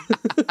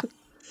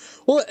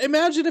 Well,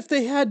 imagine if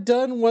they had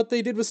done what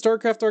they did with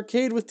StarCraft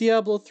Arcade with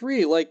Diablo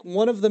 3.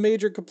 One of the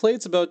major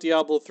complaints about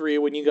Diablo 3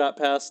 when you got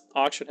past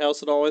Auction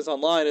House and Always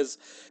Online is,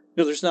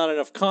 there's not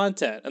enough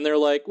content. And they're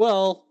like,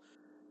 well,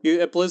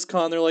 at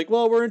BlizzCon, they're like,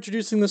 well, we're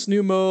introducing this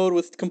new mode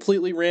with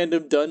completely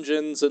random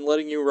dungeons and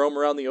letting you roam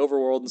around the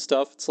overworld and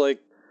stuff. It's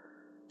like,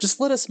 just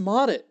let us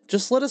mod it.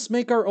 Just let us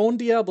make our own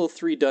Diablo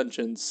 3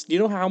 dungeons. You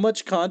know how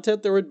much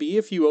content there would be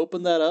if you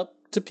opened that up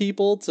to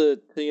people to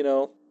mess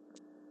around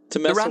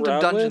with? The random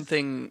dungeon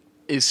thing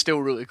is still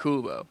really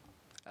cool, though.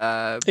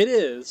 It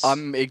is.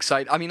 I'm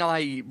excited. I mean,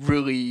 I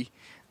really,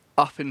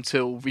 up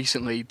until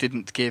recently,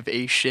 didn't give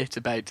a shit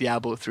about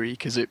Diablo 3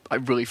 because I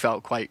really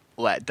felt quite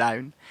let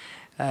down.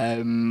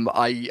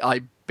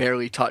 I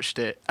barely touched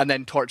it, and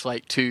then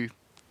Torchlight 2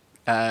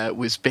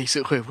 was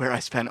basically where I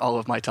spent all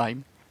of my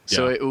time.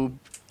 So it'll,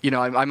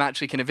 I'm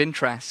actually kind of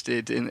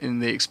interested in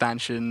the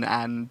expansion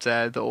and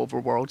the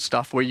overworld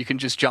stuff where you can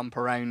just jump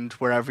around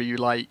wherever you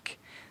like.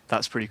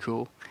 That's pretty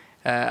cool.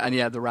 And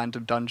the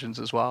random dungeons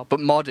as well. But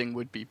modding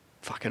would be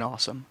fucking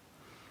awesome.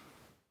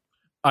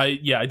 I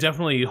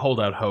definitely hold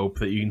out hope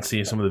that you can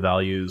see some of the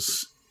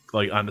values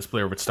on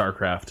display over at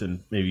StarCraft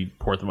and maybe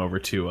port them over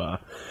to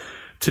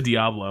to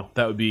Diablo.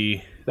 That would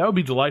be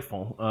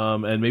delightful,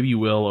 and maybe you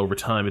will over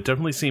time. It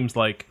definitely seems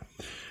like,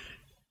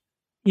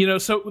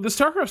 so the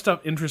StarCraft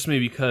stuff interests me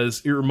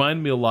because it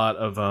reminded me a lot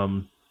of,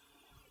 a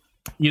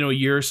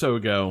year or so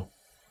ago,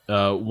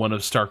 one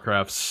of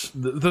StarCraft's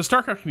the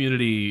StarCraft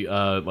community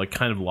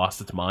kind of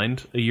lost its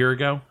mind a year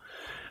ago,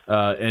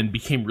 and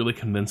became really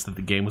convinced that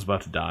the game was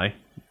about to die.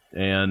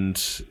 And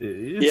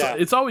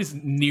it's always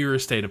near a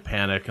state of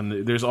panic,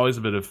 and there's always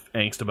a bit of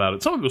angst about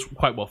it. Some of it was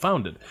quite well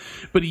founded,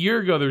 but a year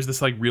ago there was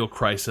this real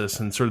crisis,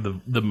 and sort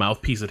of the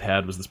mouthpiece it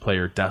had was this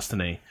player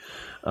Destiny,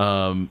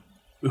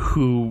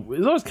 who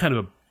is always kind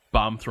of a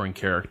bomb throwing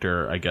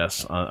character, I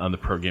guess, on the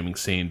pro gaming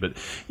scene. But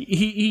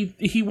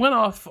he went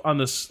off on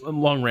this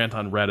long rant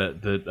on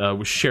Reddit that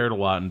was shared a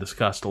lot and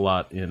discussed a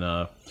lot in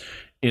the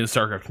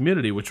StarCraft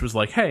community, which was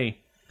like, hey,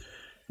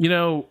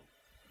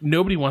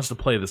 nobody wants to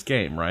play this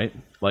game, right?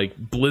 Like,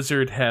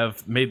 Blizzard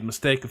have made the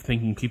mistake of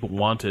thinking people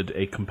wanted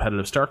a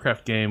competitive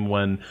StarCraft game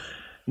when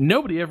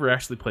nobody ever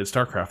actually played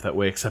StarCraft that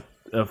way, except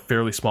a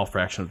fairly small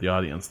fraction of the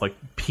audience. Like,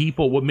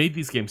 what made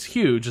these games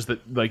huge is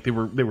that they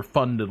were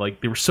fun to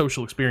they were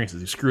social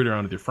experiences. You screwed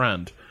around with your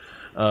friend,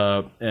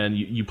 and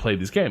you played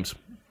these games.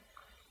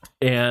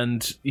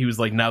 And he was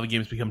like, now the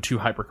game's become too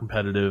hyper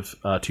competitive,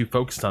 too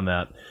focused on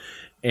that,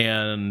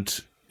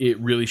 and it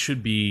really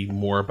should be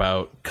more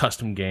about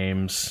custom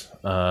games,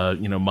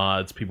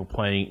 mods, people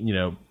playing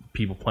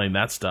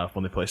that stuff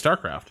when they play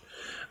StarCraft.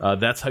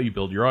 That's how you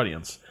build your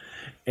audience.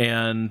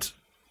 And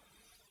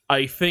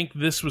I think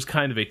this was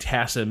kind of a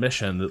tacit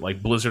admission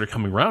that Blizzard are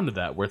coming around to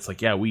that, where it's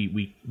like, yeah,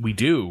 we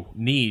do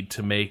need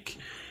to make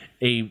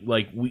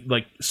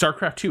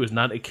StarCraft 2 is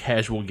not a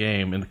casual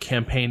game, and the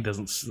campaign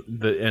doesn't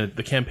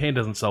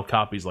sell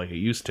copies like it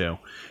used to.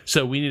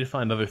 So we need to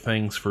find other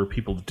things for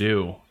people to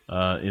do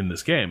in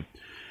this game.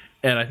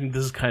 And I think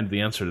this is kind of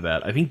the answer to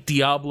that. I think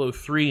Diablo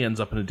 3 ends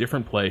up in a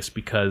different place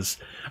because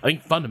I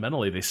think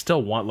fundamentally they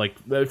still want,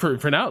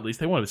 for now at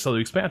least, they want to sell the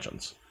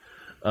expansions.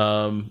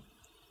 And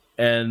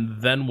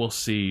then we'll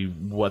see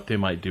what they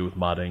might do with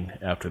modding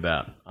after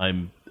that.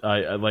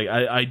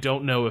 I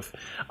don't know if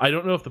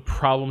the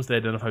problems they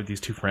identify with these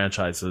two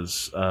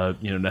franchises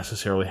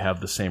necessarily have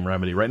the same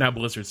remedy. Right now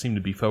Blizzard seem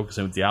to be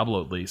focusing with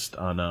Diablo at least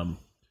on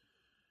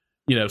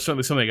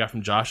certainly something I got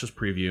from Josh's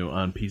preview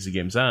on PC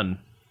Games N.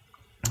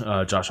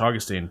 Josh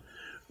Augustine,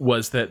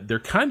 was that they're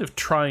kind of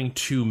trying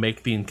to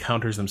make the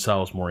encounters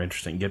themselves more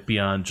interesting, get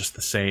beyond just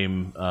the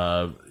same.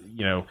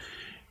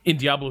 In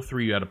Diablo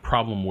 3, you had a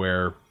problem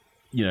where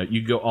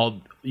you go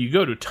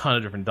to a ton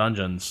of different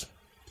dungeons.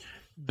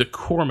 The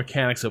core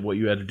mechanics of what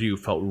you had to do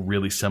felt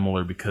really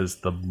similar because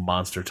the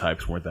monster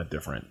types weren't that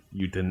different.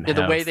 You didn't have...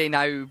 The way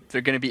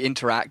they're going to be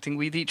interacting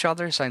with each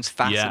other sounds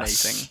fascinating.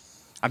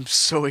 Yes. I'm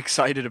so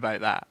excited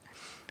about that.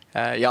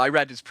 I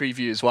read his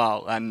preview as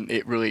well, and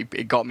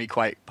it got me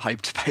quite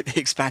hyped about the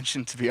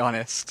expansion, to be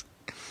honest.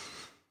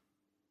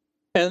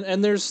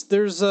 And there's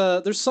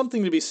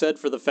something to be said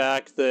for the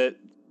fact that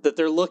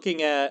they're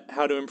looking at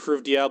how to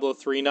improve Diablo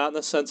 3, not in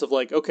the sense of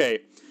okay,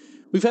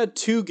 we've had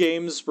 2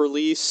 games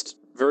released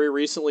very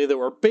recently that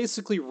were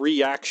basically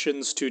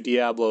reactions to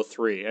Diablo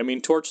 3. I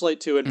mean,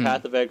 Torchlight 2 and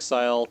Path of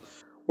Exile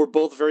were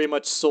both very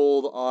much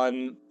sold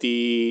on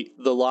the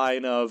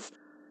line of,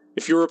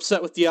 if you're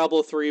upset with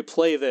Diablo 3,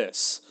 play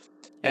this.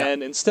 Yeah.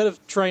 And instead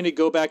of trying to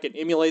go back and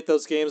emulate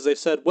those games, they've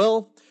said,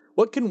 well,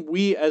 what can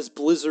we as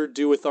Blizzard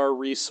do with our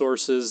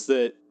resources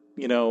that,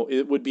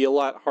 it would be a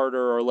lot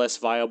harder or less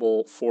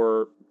viable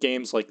for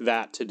games like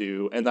that to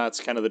do? And that's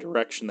kind of the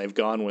direction they've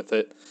gone with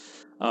it.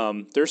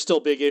 There's still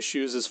big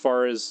issues as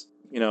far as,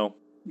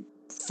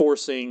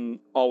 forcing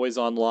always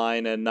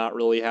online and not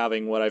really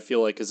having what I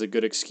feel like is a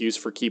good excuse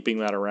for keeping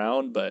that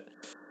around. But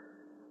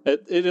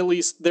at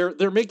least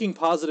they're making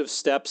positive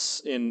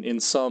steps on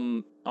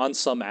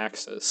some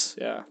axis.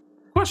 Yeah.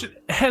 Question: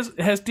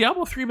 Has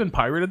Diablo 3 been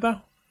pirated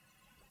though?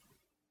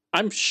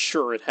 I'm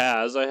sure it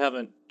has. I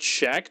haven't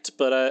checked,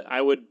 but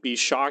I would be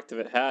shocked if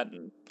it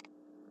hadn't.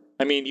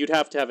 I mean, you'd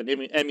have to have an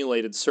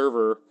emulated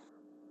server.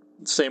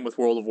 Same with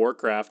World of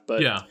Warcraft,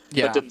 but that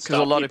didn't stop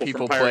a lot of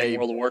people play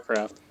World of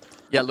Warcraft.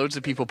 Yeah, loads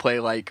of people play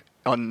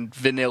on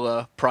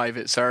vanilla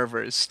private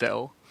servers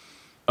still.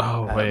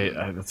 Oh wait,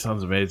 that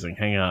sounds amazing.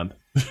 Hang on.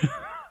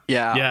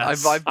 Yeah,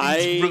 yes. I've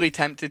been really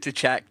tempted to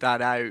check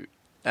that out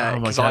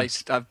because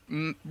I've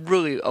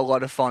really a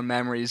lot of fond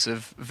memories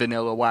of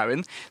vanilla WoW,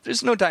 and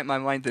there's no doubt in my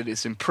mind that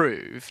it's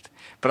improved,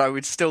 but I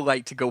would still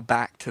like to go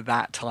back to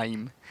that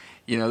time.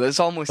 That's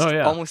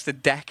almost a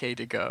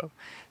decade ago,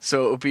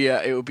 so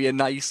it would be a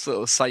nice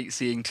little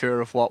sightseeing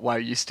tour of what WoW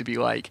used to be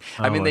like.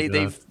 I mean,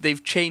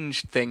 they've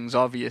changed things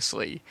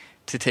obviously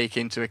to take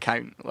into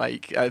account.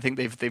 I think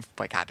they've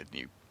added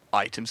new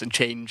items and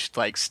changed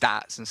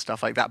stats and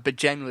stuff like that, but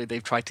generally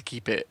they've tried to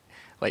keep it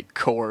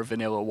core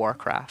vanilla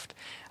Warcraft,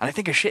 and I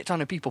think a shit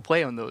ton of people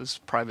play on those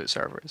private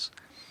servers.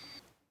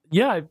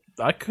 Yeah,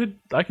 I could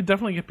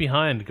definitely get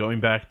behind going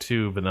back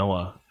to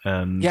vanilla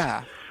and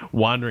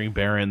wandering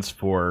barrens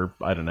for,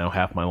 I don't know,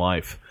 half my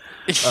life.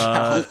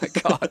 Oh my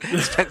god, I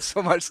spent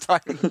so much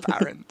time in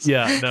barrens.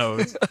 Yeah, no,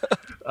 it's,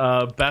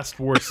 best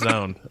worst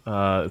zone.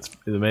 It's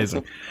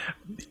amazing.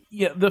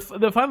 Yeah, the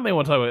final thing I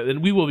want to talk about,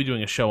 and we will be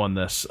doing a show on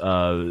this,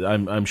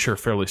 I'm sure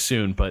fairly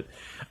soon, but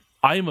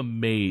I am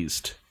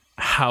amazed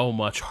how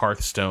much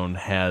Hearthstone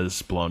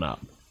has blown up.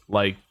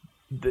 Like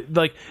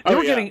they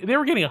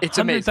were getting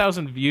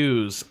 100,000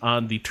 views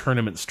on the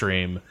tournament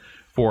stream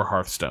for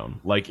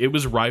Hearthstone. Like, it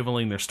was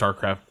rivaling their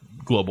StarCraft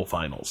Global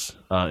Finals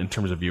in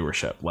terms of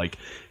viewership. Like,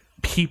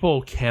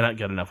 people cannot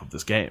get enough of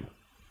this game.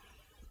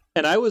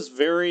 And I was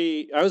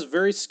very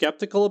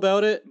skeptical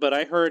about it, but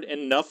I heard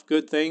enough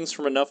good things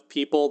from enough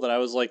people that I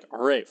was like,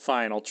 all right,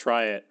 fine, I'll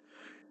try it.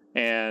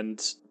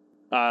 And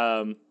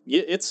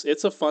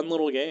it's a fun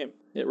little game.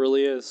 It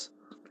really is.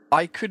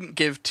 I couldn't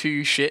give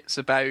two shits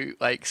about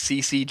like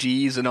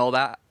CCGs and all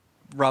that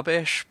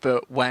rubbish,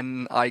 but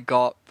when I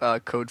got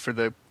code for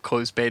the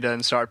closed beta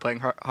and started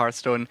playing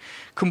Hearthstone,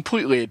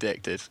 completely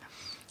addicted.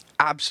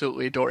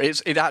 Absolutely adore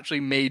it. It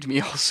actually made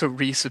me also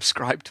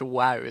resubscribe to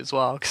WoW as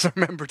well, because I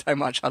remembered how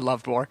much I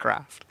loved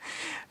Warcraft.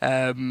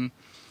 But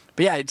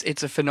yeah,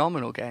 it's a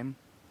phenomenal game.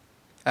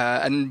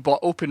 And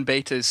open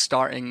beta is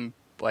starting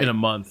like, in a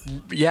month.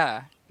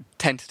 Yeah,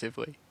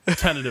 tentatively.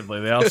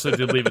 Tentatively. They also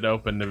did leave it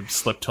open to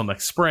slip till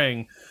next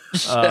spring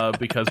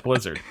because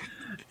Blizzard.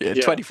 Yeah,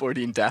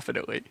 2014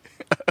 definitely.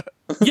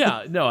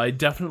 Yeah, no, I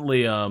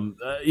definitely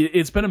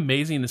it's been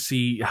amazing to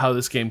see how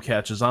this game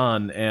catches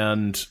on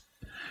and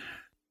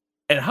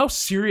how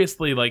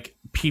seriously like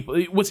people.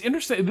 What's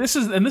interesting, this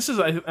is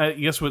I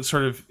guess what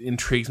sort of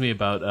intrigues me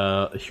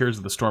about Heroes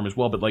of the Storm as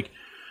well, but like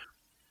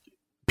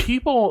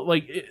people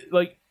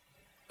like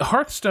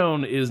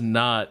Hearthstone is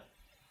not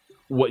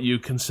what you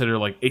consider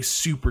like a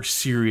super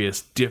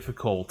serious,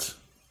 difficult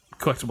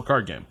collectible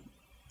card game.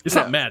 It's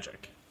not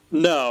Magic.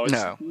 No,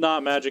 it's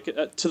not Magic.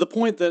 To the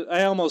point that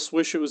I almost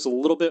wish it was a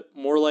little bit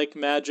more like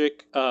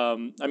Magic. I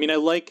mean, I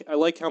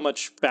like how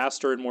much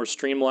faster and more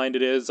streamlined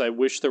it is. I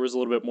wish there was a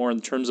little bit more in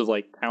terms of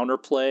like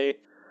counterplay.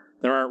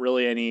 There aren't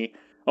really any,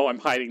 I'm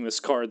hiding this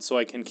card so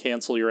I can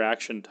cancel your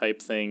action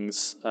type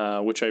things,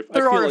 which I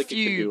feel like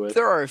you could do it.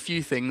 There are a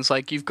few things,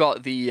 like you've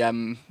got the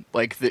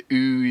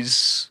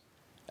ooze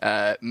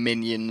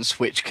minions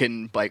which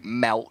can like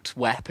melt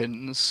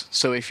weapons.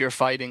 So if you're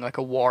fighting like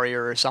a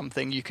warrior or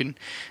something, you can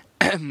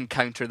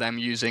counter them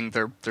using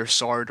their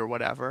sword or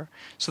whatever.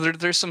 So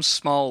there's some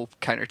small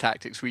counter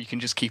tactics where you can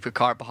just keep a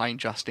card behind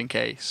just in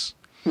case.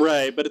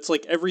 Right, but it's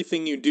like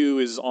everything you do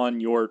is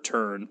on your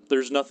turn.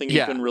 There's nothing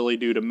you can really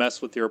do to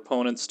mess with your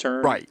opponent's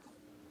turn. Right.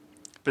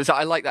 But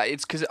I like that.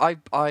 It's because I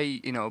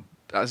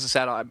as I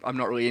said, I'm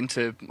not really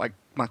into like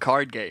my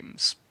card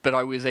games, but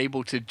I was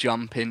able to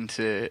jump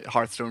into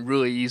Hearthstone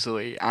really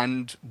easily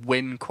and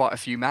win quite a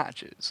few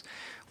matches,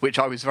 which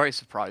I was very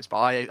surprised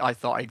by. I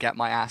thought I'd get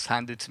my ass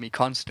handed to me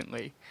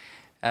constantly.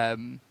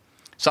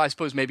 So I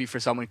suppose maybe for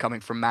someone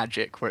coming from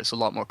Magic, where it's a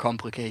lot more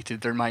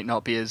complicated, there might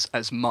not be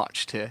as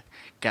much to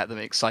get them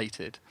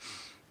excited.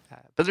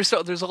 But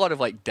there's a lot of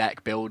like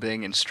deck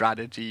building and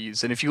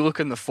strategies, and if you look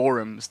in the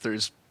forums,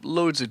 there's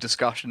loads of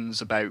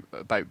discussions about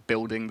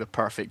building the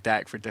perfect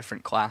deck for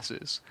different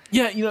classes.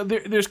 Yeah,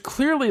 there's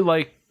clearly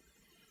like,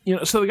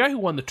 so the guy who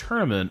won the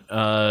tournament,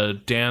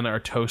 Dan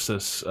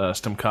Artosis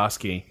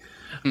Stamkowski,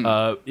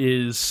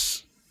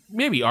 is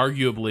maybe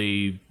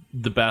arguably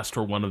the best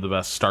or one of the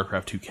best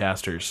StarCraft 2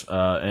 casters,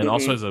 and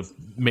also has a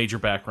major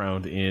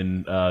background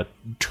in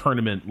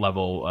tournament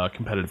level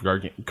competitive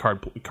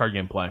card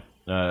game play,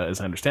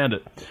 as I understand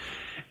it.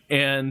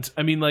 And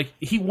I mean, like,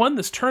 he won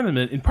this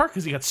tournament in part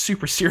because he got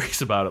super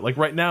serious about it. Like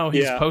right now,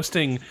 he's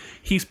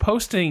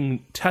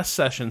posting test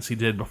sessions he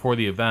did before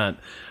the event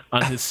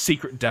on his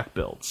secret deck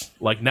builds.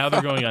 Like now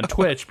they're going on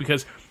Twitch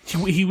because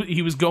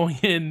he was going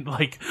in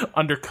like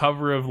under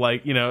cover of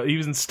like, he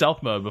was in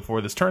stealth mode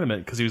before this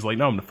tournament because he was like,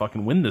 no, I'm gonna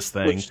fucking win this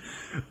thing. Which,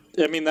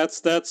 I mean,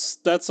 that's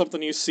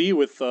something you see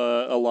with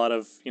a lot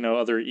of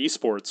other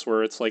esports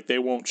where it's like they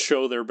won't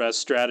show their best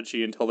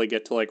strategy until they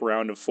get to like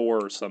round of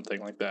 4 or something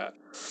like that.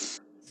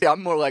 See,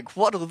 I'm more like,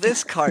 what'll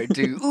this card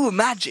do? Ooh,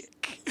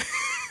 magic.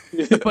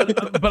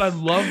 but I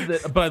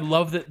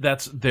love that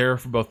that's there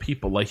for both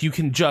people. Like you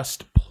can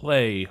just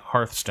play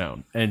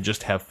Hearthstone and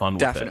just have fun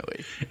with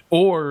it.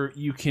 Or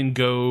you can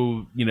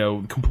go,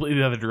 completely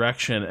the other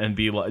direction and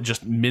be like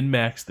just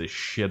min-max the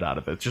shit out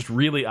of it. Just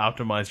really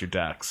optimize your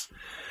decks.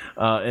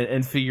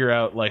 And figure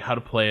out like how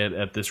to play it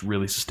at this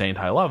really sustained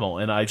high level.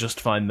 And I just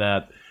find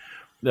that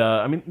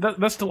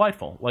that's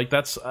delightful. Like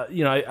that's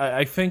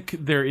I think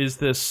there is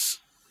this,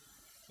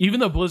 even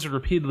though Blizzard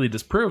repeatedly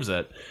disproves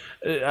it,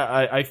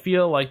 I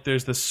feel like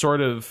there's this sort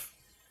of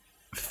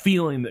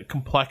feeling that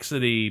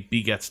complexity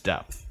begets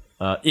depth,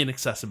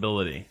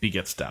 inaccessibility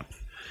begets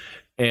depth,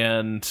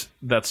 and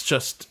that's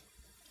just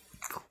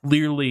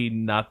clearly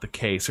not the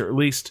case, or at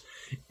least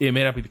it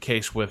may not be the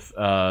case with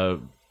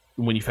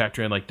when you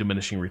factor in like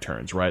diminishing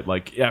returns, right?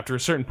 Like after a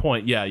certain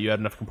point, yeah, you add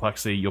enough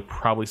complexity, you'll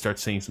probably start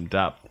seeing some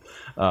depth.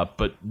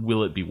 But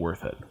will it be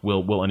worth it?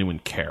 Will anyone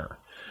care?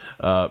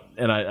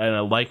 And I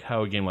like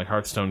how a game like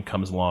Hearthstone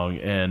comes along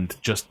and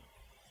just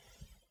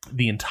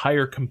the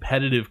entire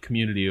competitive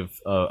community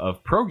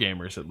of pro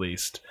gamers, at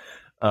least,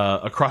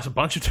 across a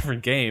bunch of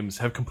different games,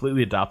 have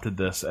completely adopted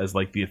this as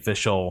like the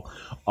official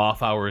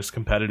off-hours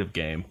competitive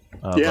game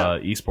of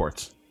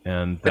esports.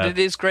 But it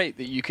is great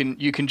that you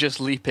can just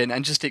leap in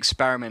and just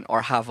experiment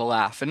or have a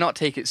laugh and not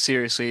take it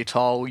seriously at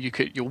all.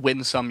 You'll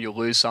win some, you'll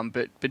lose some,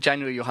 but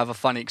generally you'll have a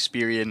fun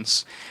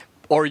experience.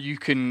 Or you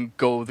can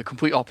go the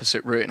complete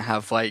opposite route and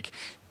have like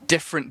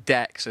different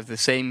decks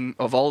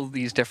of all of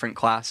these different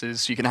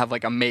classes. You can have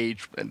like a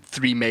mage and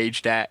 3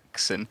 mage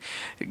decks and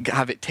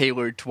have it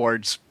tailored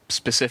towards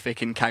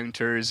specific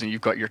encounters, and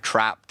you've got your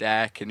trap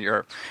deck and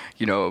your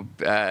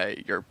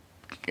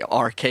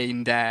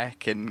arcane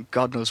deck and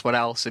God knows what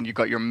else, and you've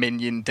got your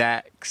minion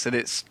decks, and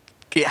it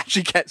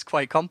actually gets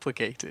quite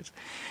complicated.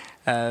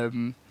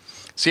 So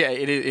yeah,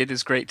 it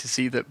is great to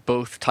see that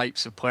both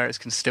types of players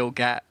can still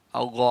get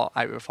a lot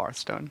out of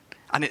Hearthstone,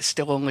 and it's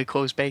still only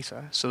closed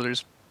beta, so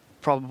there's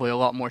probably a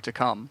lot more to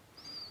come.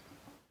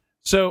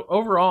 So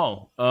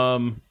overall,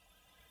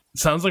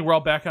 sounds like we're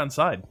all back on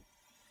side.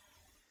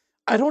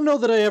 I don't know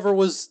that I ever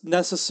was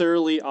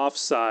necessarily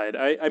offside.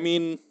 I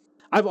mean,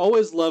 I've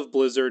always loved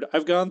Blizzard.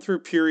 I've gone through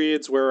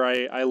periods where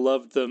I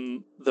loved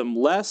them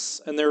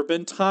less, and there have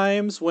been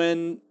times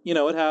when,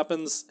 it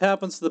happens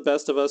to the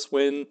best of us,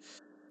 when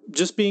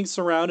just being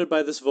surrounded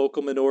by this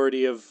vocal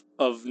minority of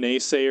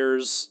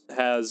naysayers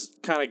has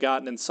kind of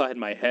gotten inside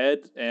my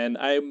head, and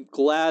I'm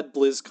glad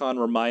BlizzCon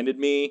reminded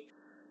me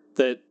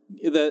that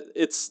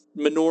it's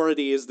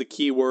minority is the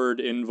key word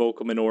in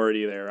vocal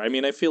minority there. I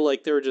mean, I feel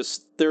like there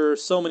are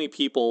so many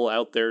people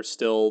out there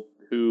still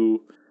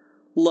who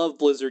love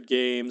Blizzard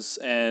games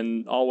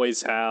and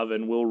always have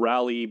and will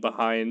rally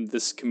behind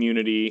this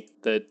community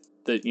that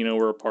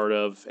we're a part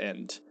of,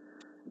 and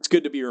it's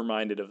good to be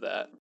reminded of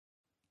that.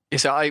 Yeah,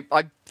 so I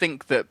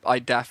think that I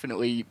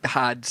definitely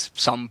had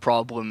some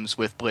problems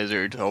with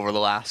Blizzard over the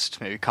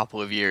last maybe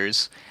couple of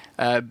years.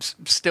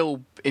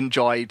 Still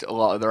enjoyed a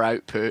lot of their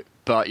output,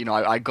 but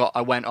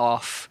I went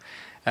off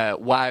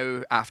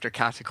WoW after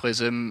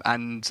Cataclysm,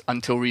 and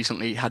until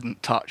recently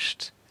hadn't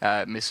touched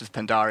Mists of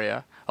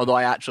Pandaria. Although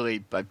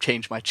I've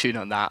changed my tune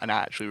on that, and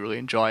I actually really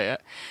enjoy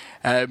it.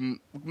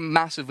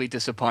 Massively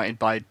disappointed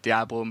by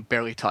Diablo and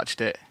barely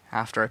touched it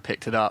after I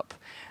picked it up,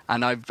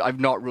 and I've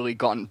not really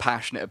gotten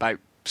passionate about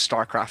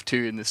StarCraft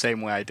 2 in the same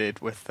way I did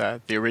with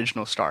the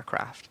original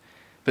StarCraft.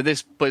 But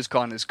this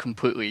BlizzCon has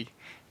completely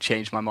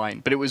changed my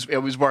mind. But it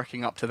was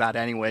working up to that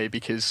anyway,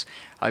 because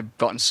I've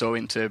gotten so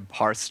into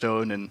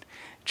Hearthstone and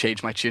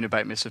changed my tune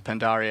about Mists of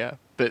Pandaria.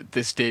 But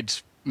this did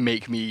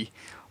make me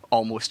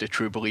almost a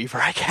true believer,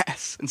 I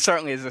guess. And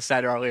certainly, as I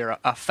said earlier,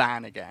 a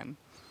fan again.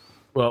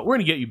 Well, we're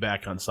gonna get you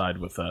back on side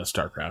with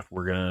StarCraft.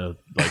 We're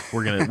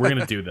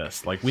gonna do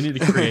this. Like, we need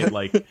to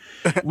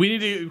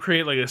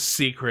create like a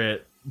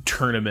secret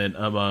tournament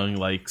among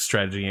like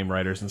strategy game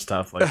writers and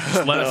stuff. Like,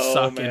 just let us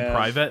suck in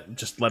private.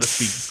 Just let us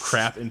be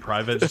crap in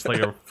private. Just like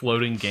a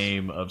floating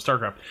game of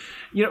StarCraft.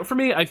 For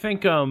me, I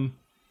think.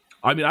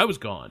 I was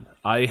gone.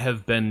 I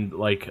have been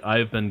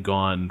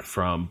gone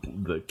from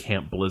the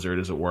Camp Blizzard,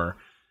 as it were,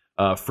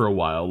 for a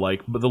while.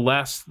 Like, but the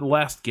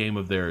last game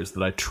of theirs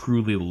that I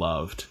truly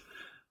loved,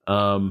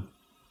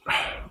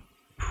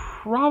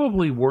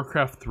 probably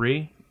Warcraft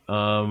 3.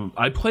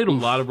 I played a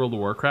lot of World of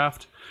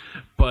Warcraft,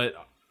 but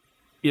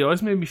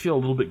it's made me feel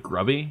a little bit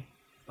grubby,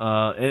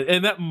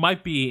 and that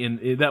might be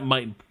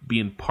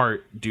in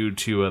part due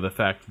to the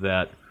fact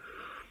that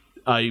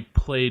I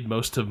played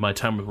most of my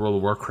time with World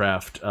of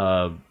Warcraft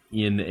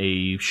in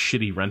a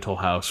shitty rental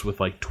house with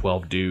like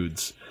 12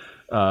 dudes,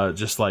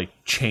 just like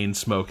chain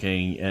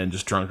smoking and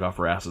just drunk off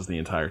our asses the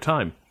entire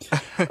time.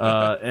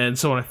 And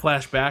so when I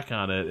flash back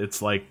on it, it's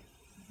like,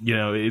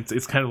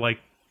 it's kind of like,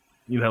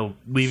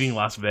 leaving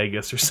Las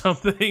Vegas or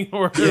something,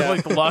 or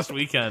like the Lost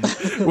Weekend,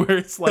 where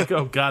it's like,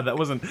 oh god, that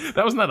was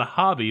not a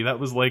hobby. That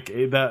was like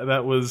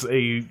that was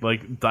a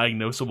like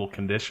diagnosable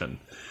condition.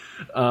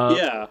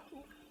 But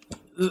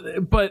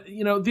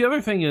the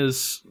other thing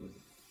is,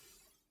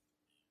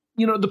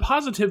 the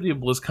positivity of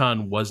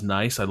BlizzCon was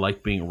nice. I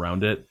liked being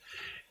around it,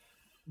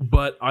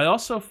 but I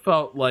also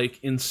felt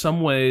like in some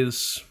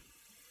ways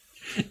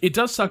it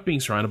does suck being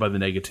surrounded by the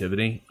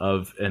negativity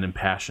of an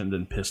impassioned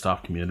and pissed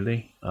off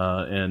community.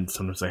 And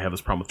sometimes I have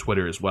this problem with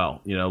Twitter as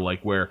well,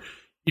 like where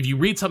if you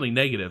read something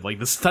negative, like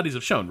the studies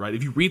have shown, right?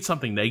 If you read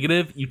something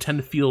negative, you tend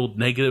to feel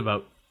negative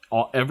about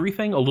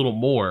everything a little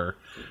more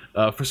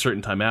for a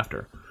certain time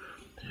after.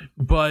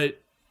 But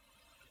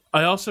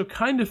I also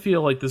kind of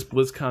feel like this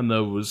BlizzCon,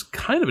 though, was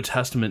kind of a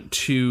testament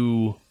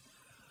to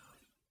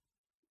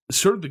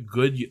sort of the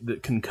good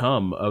that can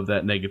come of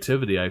that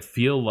negativity. I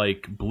feel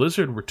like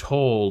Blizzard were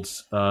told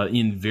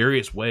in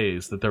various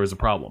ways that there was a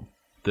problem,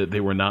 that they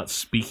were not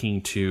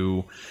speaking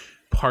to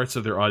parts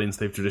of their audience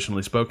they've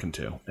traditionally spoken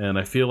to. And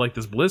I feel like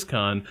this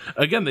BlizzCon,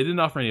 again, they didn't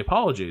offer any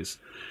apologies,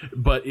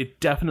 but it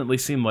definitely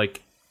seemed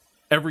like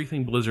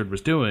everything Blizzard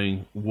was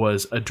doing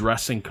was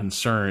addressing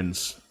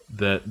concerns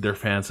that their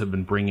fans have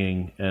been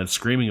bringing and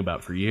screaming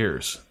about for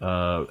years.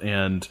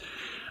 And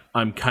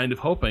I'm kind of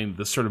hoping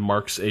this sort of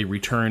marks a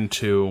return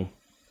to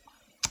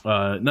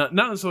not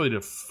necessarily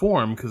to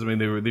form, because I mean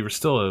they were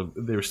still a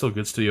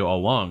good studio all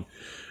along,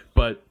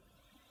 but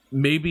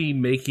maybe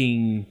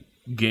making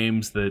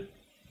games that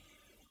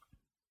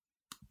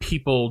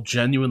people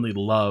genuinely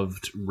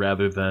loved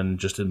rather than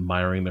just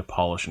admiring their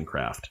polish and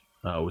craft,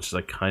 which is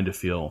I kind of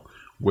feel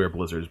where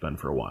Blizzard's been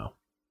for a while.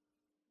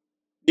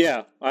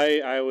 Yeah,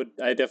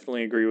 I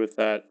definitely agree with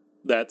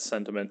that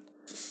sentiment.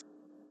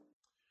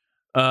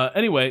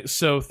 Anyway,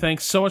 so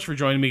thanks so much for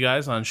joining me,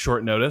 guys, on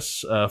short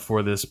notice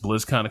for this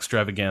BlizzCon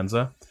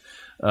extravaganza.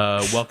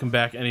 Welcome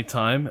back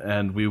anytime,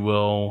 and we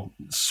will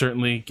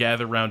certainly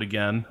gather round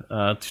again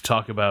to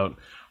talk about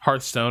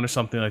Hearthstone or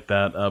something like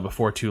that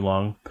before too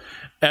long.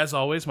 As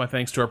always, my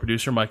thanks to our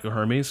producer, Michael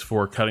Hermes,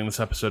 for cutting this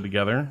episode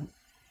together,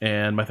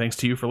 and my thanks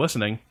to you for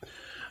listening.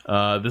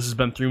 This has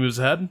been 3 Moves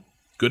Ahead.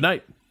 Good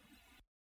night.